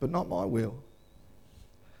 But not my will.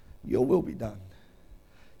 Your will be done.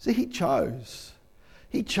 See, he chose.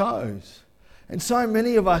 He chose. And so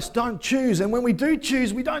many of us don't choose. And when we do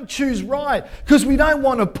choose, we don't choose right because we don't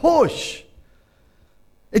want to push.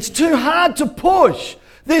 It's too hard to push.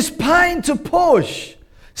 There's pain to push.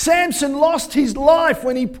 Samson lost his life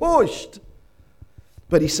when he pushed.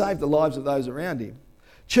 But he saved the lives of those around him.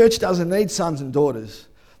 Church doesn't need sons and daughters.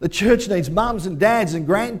 The church needs mums and dads and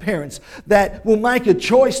grandparents that will make a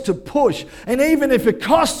choice to push. And even if it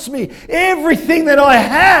costs me everything that I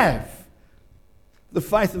have, the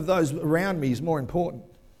faith of those around me is more important.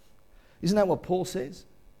 Isn't that what Paul says?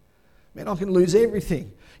 Man, I can lose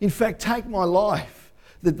everything. In fact, take my life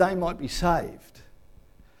that they might be saved.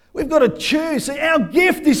 We've got to choose. See, our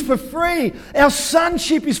gift is for free. Our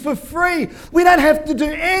sonship is for free. We don't have to do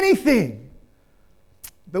anything.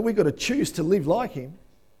 But we've got to choose to live like him.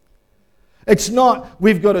 It's not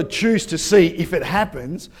we've got to choose to see if it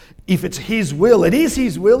happens, if it's his will. It is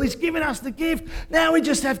his will. He's given us the gift. Now we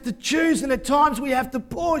just have to choose, and at times we have to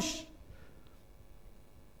push.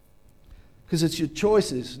 Because it's your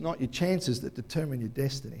choices, not your chances, that determine your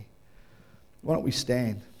destiny. Why don't we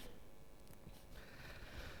stand?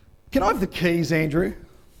 Can I have the keys, Andrew?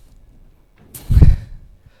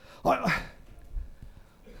 I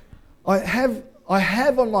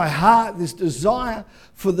have on my heart this desire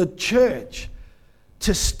for the church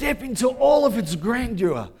to step into all of its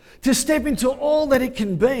grandeur, to step into all that it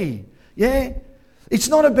can be. Yeah? It's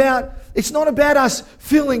not about us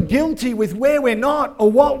feeling guilty with where we're not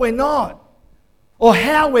or what we're not or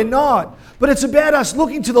how we're not, but it's about us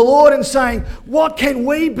looking to the Lord and saying, what can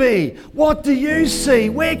we be? What do you see?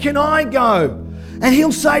 Where can I go? And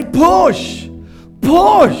he'll say, push,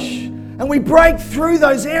 push. And we break through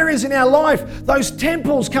those areas in our life. Those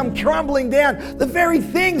temples come crumbling down. The very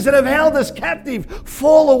things that have held us captive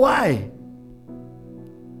fall away.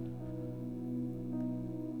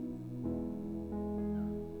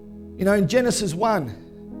 In Genesis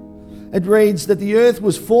 1, it reads that the earth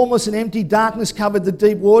was formless and empty, darkness covered the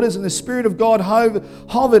deep waters, and the Spirit of God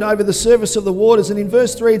hovered over the surface of the waters. And in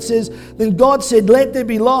verse 3 it says, then God said, let there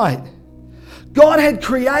be light. God had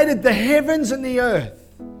created the heavens and the earth.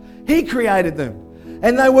 He created them,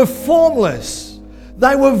 and they were formless.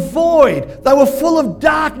 They were void. They were full of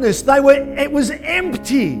darkness. It was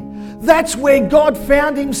empty. That's where God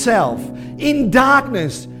found himself, in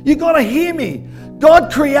darkness. You got to hear me.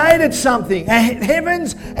 God created something,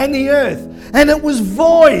 heavens and the earth, and it was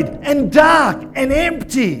void and dark and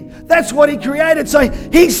empty. That's what he created. So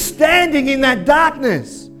he's standing in that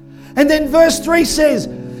darkness. And then verse 3 says,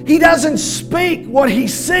 he doesn't speak what he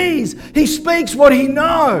sees. He speaks what he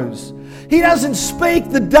knows. He doesn't speak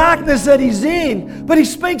the darkness that he's in, but he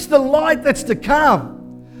speaks the light that's to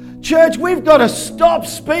come. Church, we've got to stop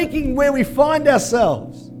speaking where we find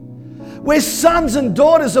ourselves. We're sons and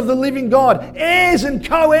daughters of the living God, heirs and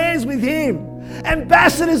co-heirs with him,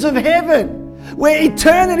 ambassadors of heaven, where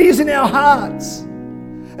eternity is in our hearts.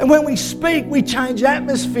 And when we speak, we change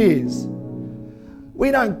atmospheres.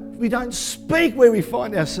 We don't speak where we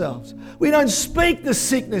find ourselves. We don't speak the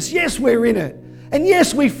sickness. Yes, we're in it. And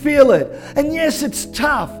yes, we feel it. And yes, it's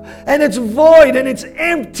tough. And it's void and it's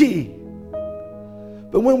empty.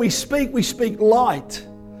 But when we speak light.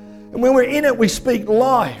 And when we're in it, we speak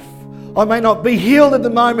life. I may not be healed at the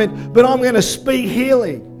moment, but I'm going to speak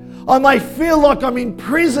healing. I may feel like I'm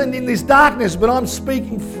imprisoned in this darkness, but I'm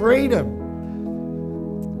speaking freedom.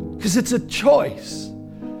 Because it's a choice.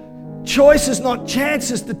 Choices, not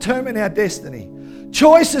chances, determine our destiny.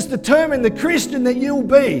 Choices determine the Christian that you'll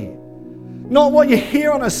be. Not what you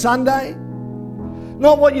hear on a Sunday.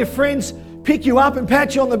 Not what your friends pick you up and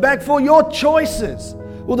pat you on the back for. Your choices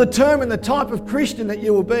will determine the type of Christian that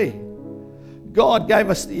you will be. God gave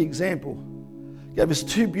us the example. Gave us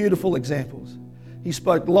two beautiful examples. He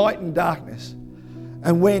spoke light and darkness.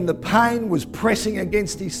 And when the pain was pressing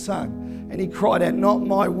against his son, and he cried out, not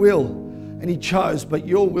my will, and he chose, but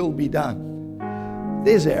your will be done.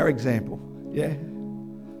 There's our example, yeah?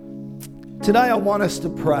 Today I want us to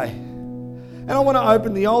pray. And I want to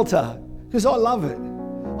open the altar because I love it.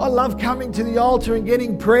 I love coming to the altar and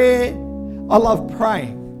getting prayer. I love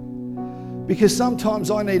praying because sometimes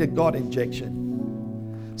I need a God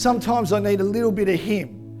injection. Sometimes I need a little bit of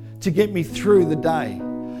Him to get me through the day.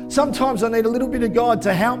 Sometimes I need a little bit of God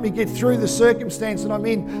to help me get through the circumstance that I'm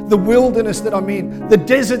in, the wilderness that I'm in, the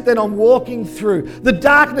desert that I'm walking through, the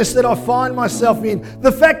darkness that I find myself in,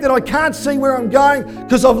 the fact that I can't see where I'm going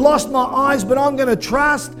because I've lost my eyes, but I'm going to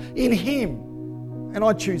trust in Him. And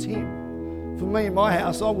I choose Him. For me and my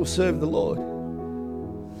house, I will serve the Lord.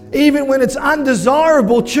 Even when it's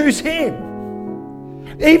undesirable, choose Him.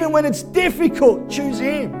 Even when it's difficult, choose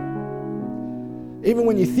Him. Even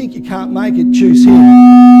when you think you can't make it, choose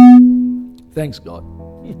Him. Thanks, God.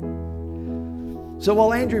 So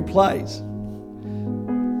while Andrew plays,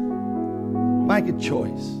 make a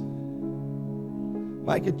choice.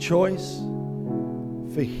 Make a choice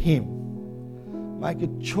for Him. Make a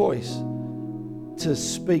choice to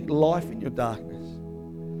speak life in your darkness.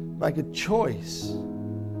 Make a choice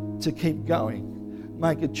to keep going.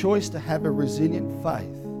 Make a choice to have a resilient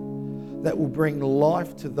faith that will bring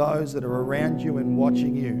life to those that are around you and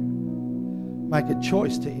watching you. Make a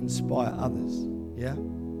choice to inspire others. Yeah?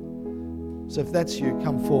 So if that's you,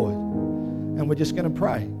 come forward. And we're just going to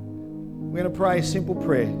pray. We're going to pray a simple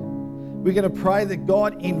prayer. We're going to pray that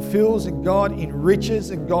God infills and God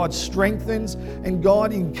enriches and God strengthens and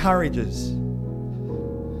God encourages.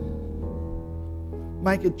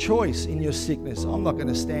 Make a choice in your sickness. I'm not going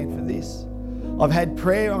to stand for this. I've had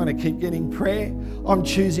prayer. I'm going to keep getting prayer. I'm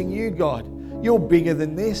choosing you, God. You're bigger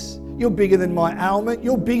than this. You're bigger than my ailment.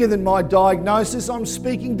 You're bigger than my diagnosis. I'm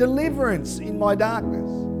speaking deliverance in my darkness.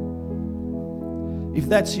 If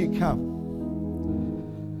that's you, come.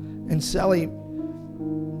 And Sally,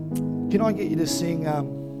 can I get you to sing,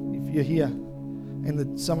 if you're here,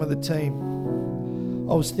 and some of the team?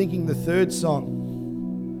 I was thinking the third song,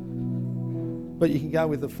 but you can go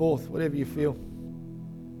with the fourth, whatever you feel.